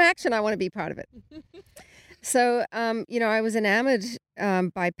 there's some action, I want to be part of it. So, you know, I was enamored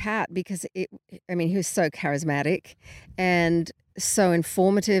by Pat because he was so charismatic and so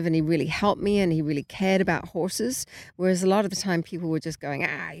informative, and he really helped me, and he really cared about horses. Whereas a lot of the time people were just going,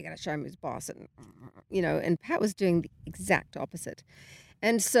 you got to show him who's boss. And, you know, and Pat was doing the exact opposite.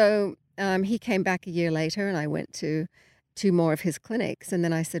 And so he came back a year later, and I went to 2 more of his clinics. And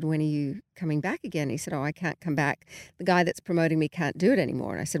then I said, when are you coming back again? He said, I can't come back. The guy that's promoting me can't do it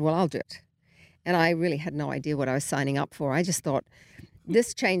anymore. And I said, well, I'll do it. And I really had no idea what I was signing up for. I just thought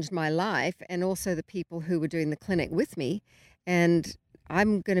this changed my life, and also the people who were doing the clinic with me. And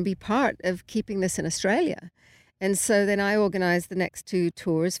I'm going to be part of keeping this in Australia. And so then I organized the next 2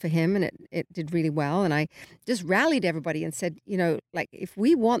 tours for him, and it did really well. And I just rallied everybody and said, you know, like, if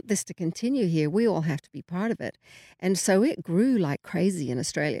we want this to continue here, we all have to be part of it. And so it grew like crazy in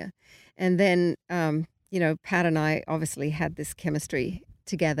Australia. And then, you know, Pat and I obviously had this chemistry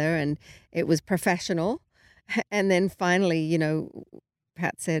together, and it was professional. And then finally, you know,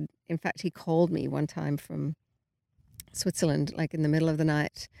 Pat said, in fact, he called me one time from Switzerland, like in the middle of the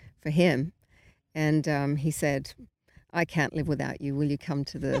night for him. And he said, I can't live without you. Will you come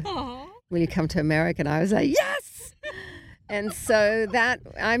to America? And I was like, yes. And so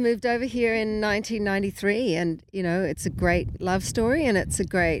I moved over here in 1993, and, you know, it's a great love story, and it's a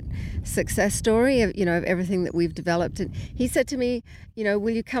great success story of, you know, of everything that we've developed. And he said to me, you know,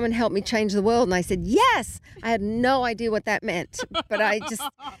 will you come and help me change the world? And I said, yes. I had no idea what that meant, but I just,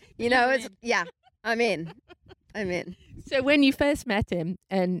 you know, I'm in. So when you first met him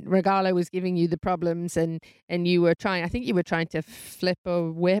and Regalo was giving you the problems, and you were trying to flip a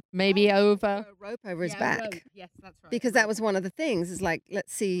whip maybe over a rope over his back. Rope. Yes, that's right. Because that was one of the things, is like,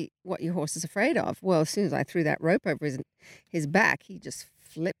 let's see what your horse is afraid of. Well, as soon as I threw that rope over his back, he just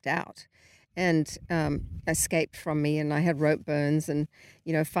flipped out and escaped from me, and I had rope burns. And,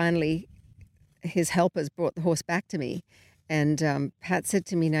 you know, finally his helpers brought the horse back to me. And Pat said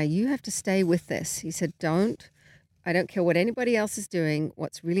to me, now you have to stay with this. He said, I don't care what anybody else is doing.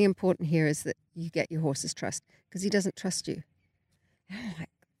 What's really important here is that you get your horse's trust, because he doesn't trust you. And I'm like,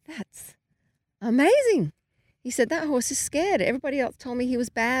 that's amazing. He said, that horse is scared. Everybody else told me he was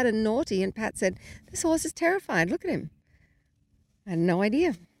bad and naughty. And Pat said, this horse is terrified. Look at him. I had no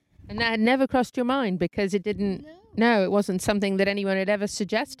idea. And that had never crossed your mind, because it didn't. No, it wasn't something that anyone had ever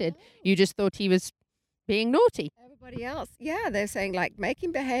suggested. You just thought he was being naughty. Everybody else, they're saying, like, make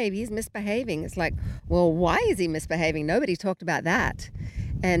him behave. He's misbehaving. It's like, well, why is he misbehaving? Nobody talked about that.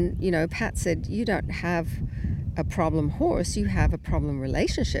 And, you know, Pat said, you don't have a problem horse. You have a problem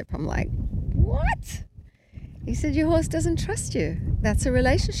relationship. I'm like, what? He said, your horse doesn't trust you. That's a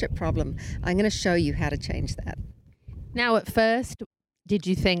relationship problem. I'm going to show you how to change that. Now, at first, did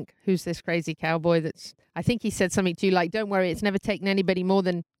you think, who's this crazy cowboy that's... I think he said something to you like, don't worry, it's never taken anybody more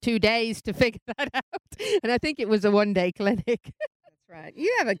than 2 days to figure that out. And I think it was a 1-day clinic. That's right.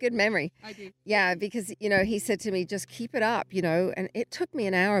 You have a good memory. I do. Yeah, because, you know, he said to me, just keep it up, you know. And it took me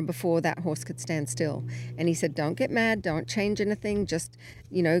an hour before that horse could stand still. And he said, don't get mad, don't change anything, just,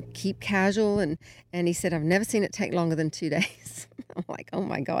 you know, keep casual. And he said, I've never seen it take longer than 2 days. I'm like, oh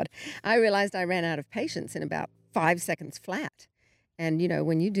my God. I realized I ran out of patience in about 5 seconds flat. And, you know,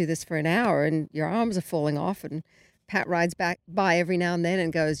 when you do this for an hour and your arms are falling off, and Pat rides by every now and then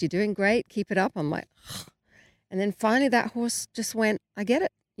and goes, you're doing great, keep it up. I'm like, and then finally that horse just went, I get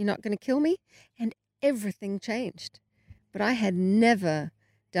it. You're not going to kill me. And everything changed. But I had never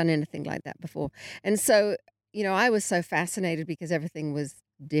done anything like that before. And so, you know, I was so fascinated because everything was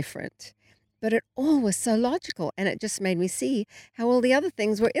different. But it all was so logical. And it just made me see how all the other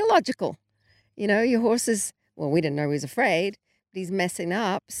things were illogical. You know, your horse is, well, we didn't know he was afraid. He's messing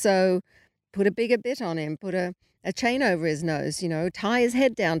up. So, put a bigger bit on him, put a chain over his nose, tie his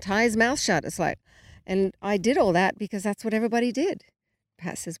head down, tie his mouth shut. It's like, and I did all that because that's what everybody did.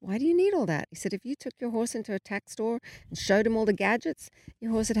 Pat says, why do you need all that? He said, if you took your horse into a tack store and showed him all the gadgets,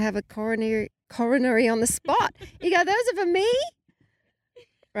 your horse would have a coronary on the spot. You go, those are for me?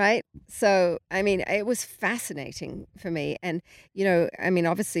 Right? So, I mean, it was fascinating for me. And,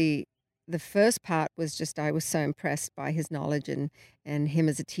 obviously the first part was just, I was so impressed by his knowledge and him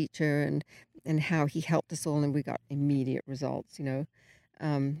as a teacher and how he helped us all, and we got immediate results,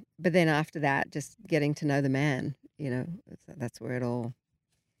 But then after that, just getting to know the man, that's where it all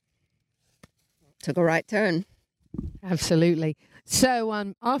took a right turn. Absolutely.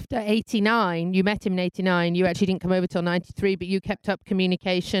 So after 89, you met him in 89. You actually didn't come over till 93, but you kept up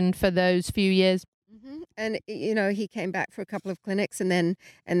communication for those few years. Mm-hmm. And, he came back for a couple of clinics, and then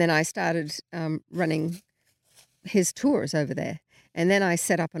I started running his tours over there. And then I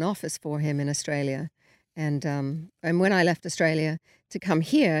set up an office for him in Australia. And when I left Australia to come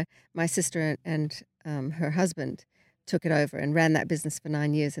here, my sister and her husband took it over and ran that business for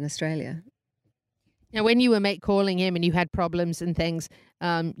 9 years in Australia. Now, when you were calling him and you had problems and things,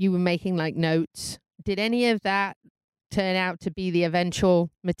 you were making notes. Did any of that turn out to be the eventual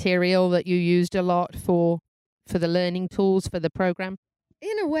material that you used a lot for the learning tools for the program?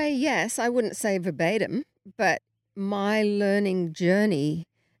 In a way, yes. I wouldn't say verbatim, but my learning journey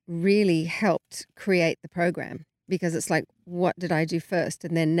really helped create the program, because it's like, what did I do first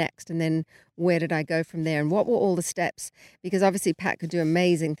and then next, and then where did I go from there, and what were all the steps? Because obviously Pat could do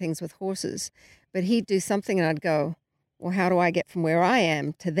amazing things with horses, but he'd do something and I'd go, well, how do I get from where I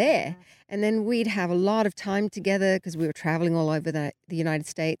am to there? And then we'd have a lot of time together because we were traveling all over the United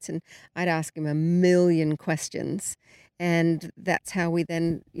States, and I'd ask him a million questions. And that's how we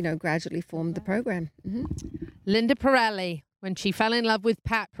then, gradually formed the program. Mm-hmm. Linda Pirelli, when she fell in love with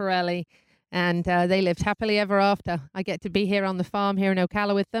Pat Pirelli, and they lived happily ever after. I get to be here on the farm here in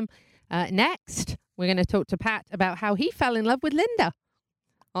Ocala with them. Next, we're going to talk to Pat about how he fell in love with Linda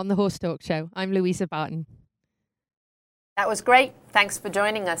on the Horse Talk Show. I'm Louisa Barton. That was great. Thanks for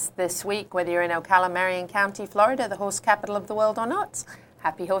joining us this week, whether you're in Ocala, Marion County, Florida, the horse capital of the world or not.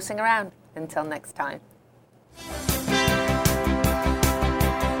 Happy horsing around. Until next time.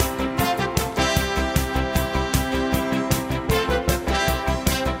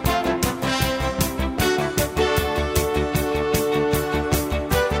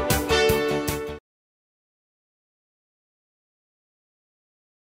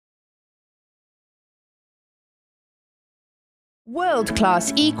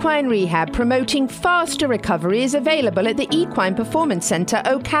 World-class equine rehab promoting faster recovery is available at the Equine Performance Center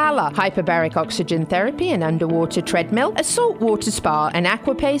Ocala. Hyperbaric oxygen therapy, an underwater treadmill, a saltwater spa, an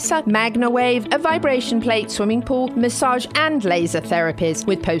aquapacer, MagnaWave, a vibration plate, swimming pool, massage and laser therapies.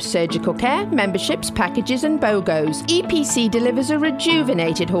 With post-surgical care, memberships, packages and BOGOs, EPC delivers a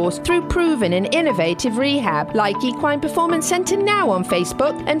rejuvenated horse through proven and innovative rehab. Like Equine Performance Center now on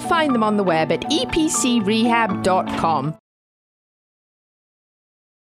Facebook and find them on the web at epcrehab.com.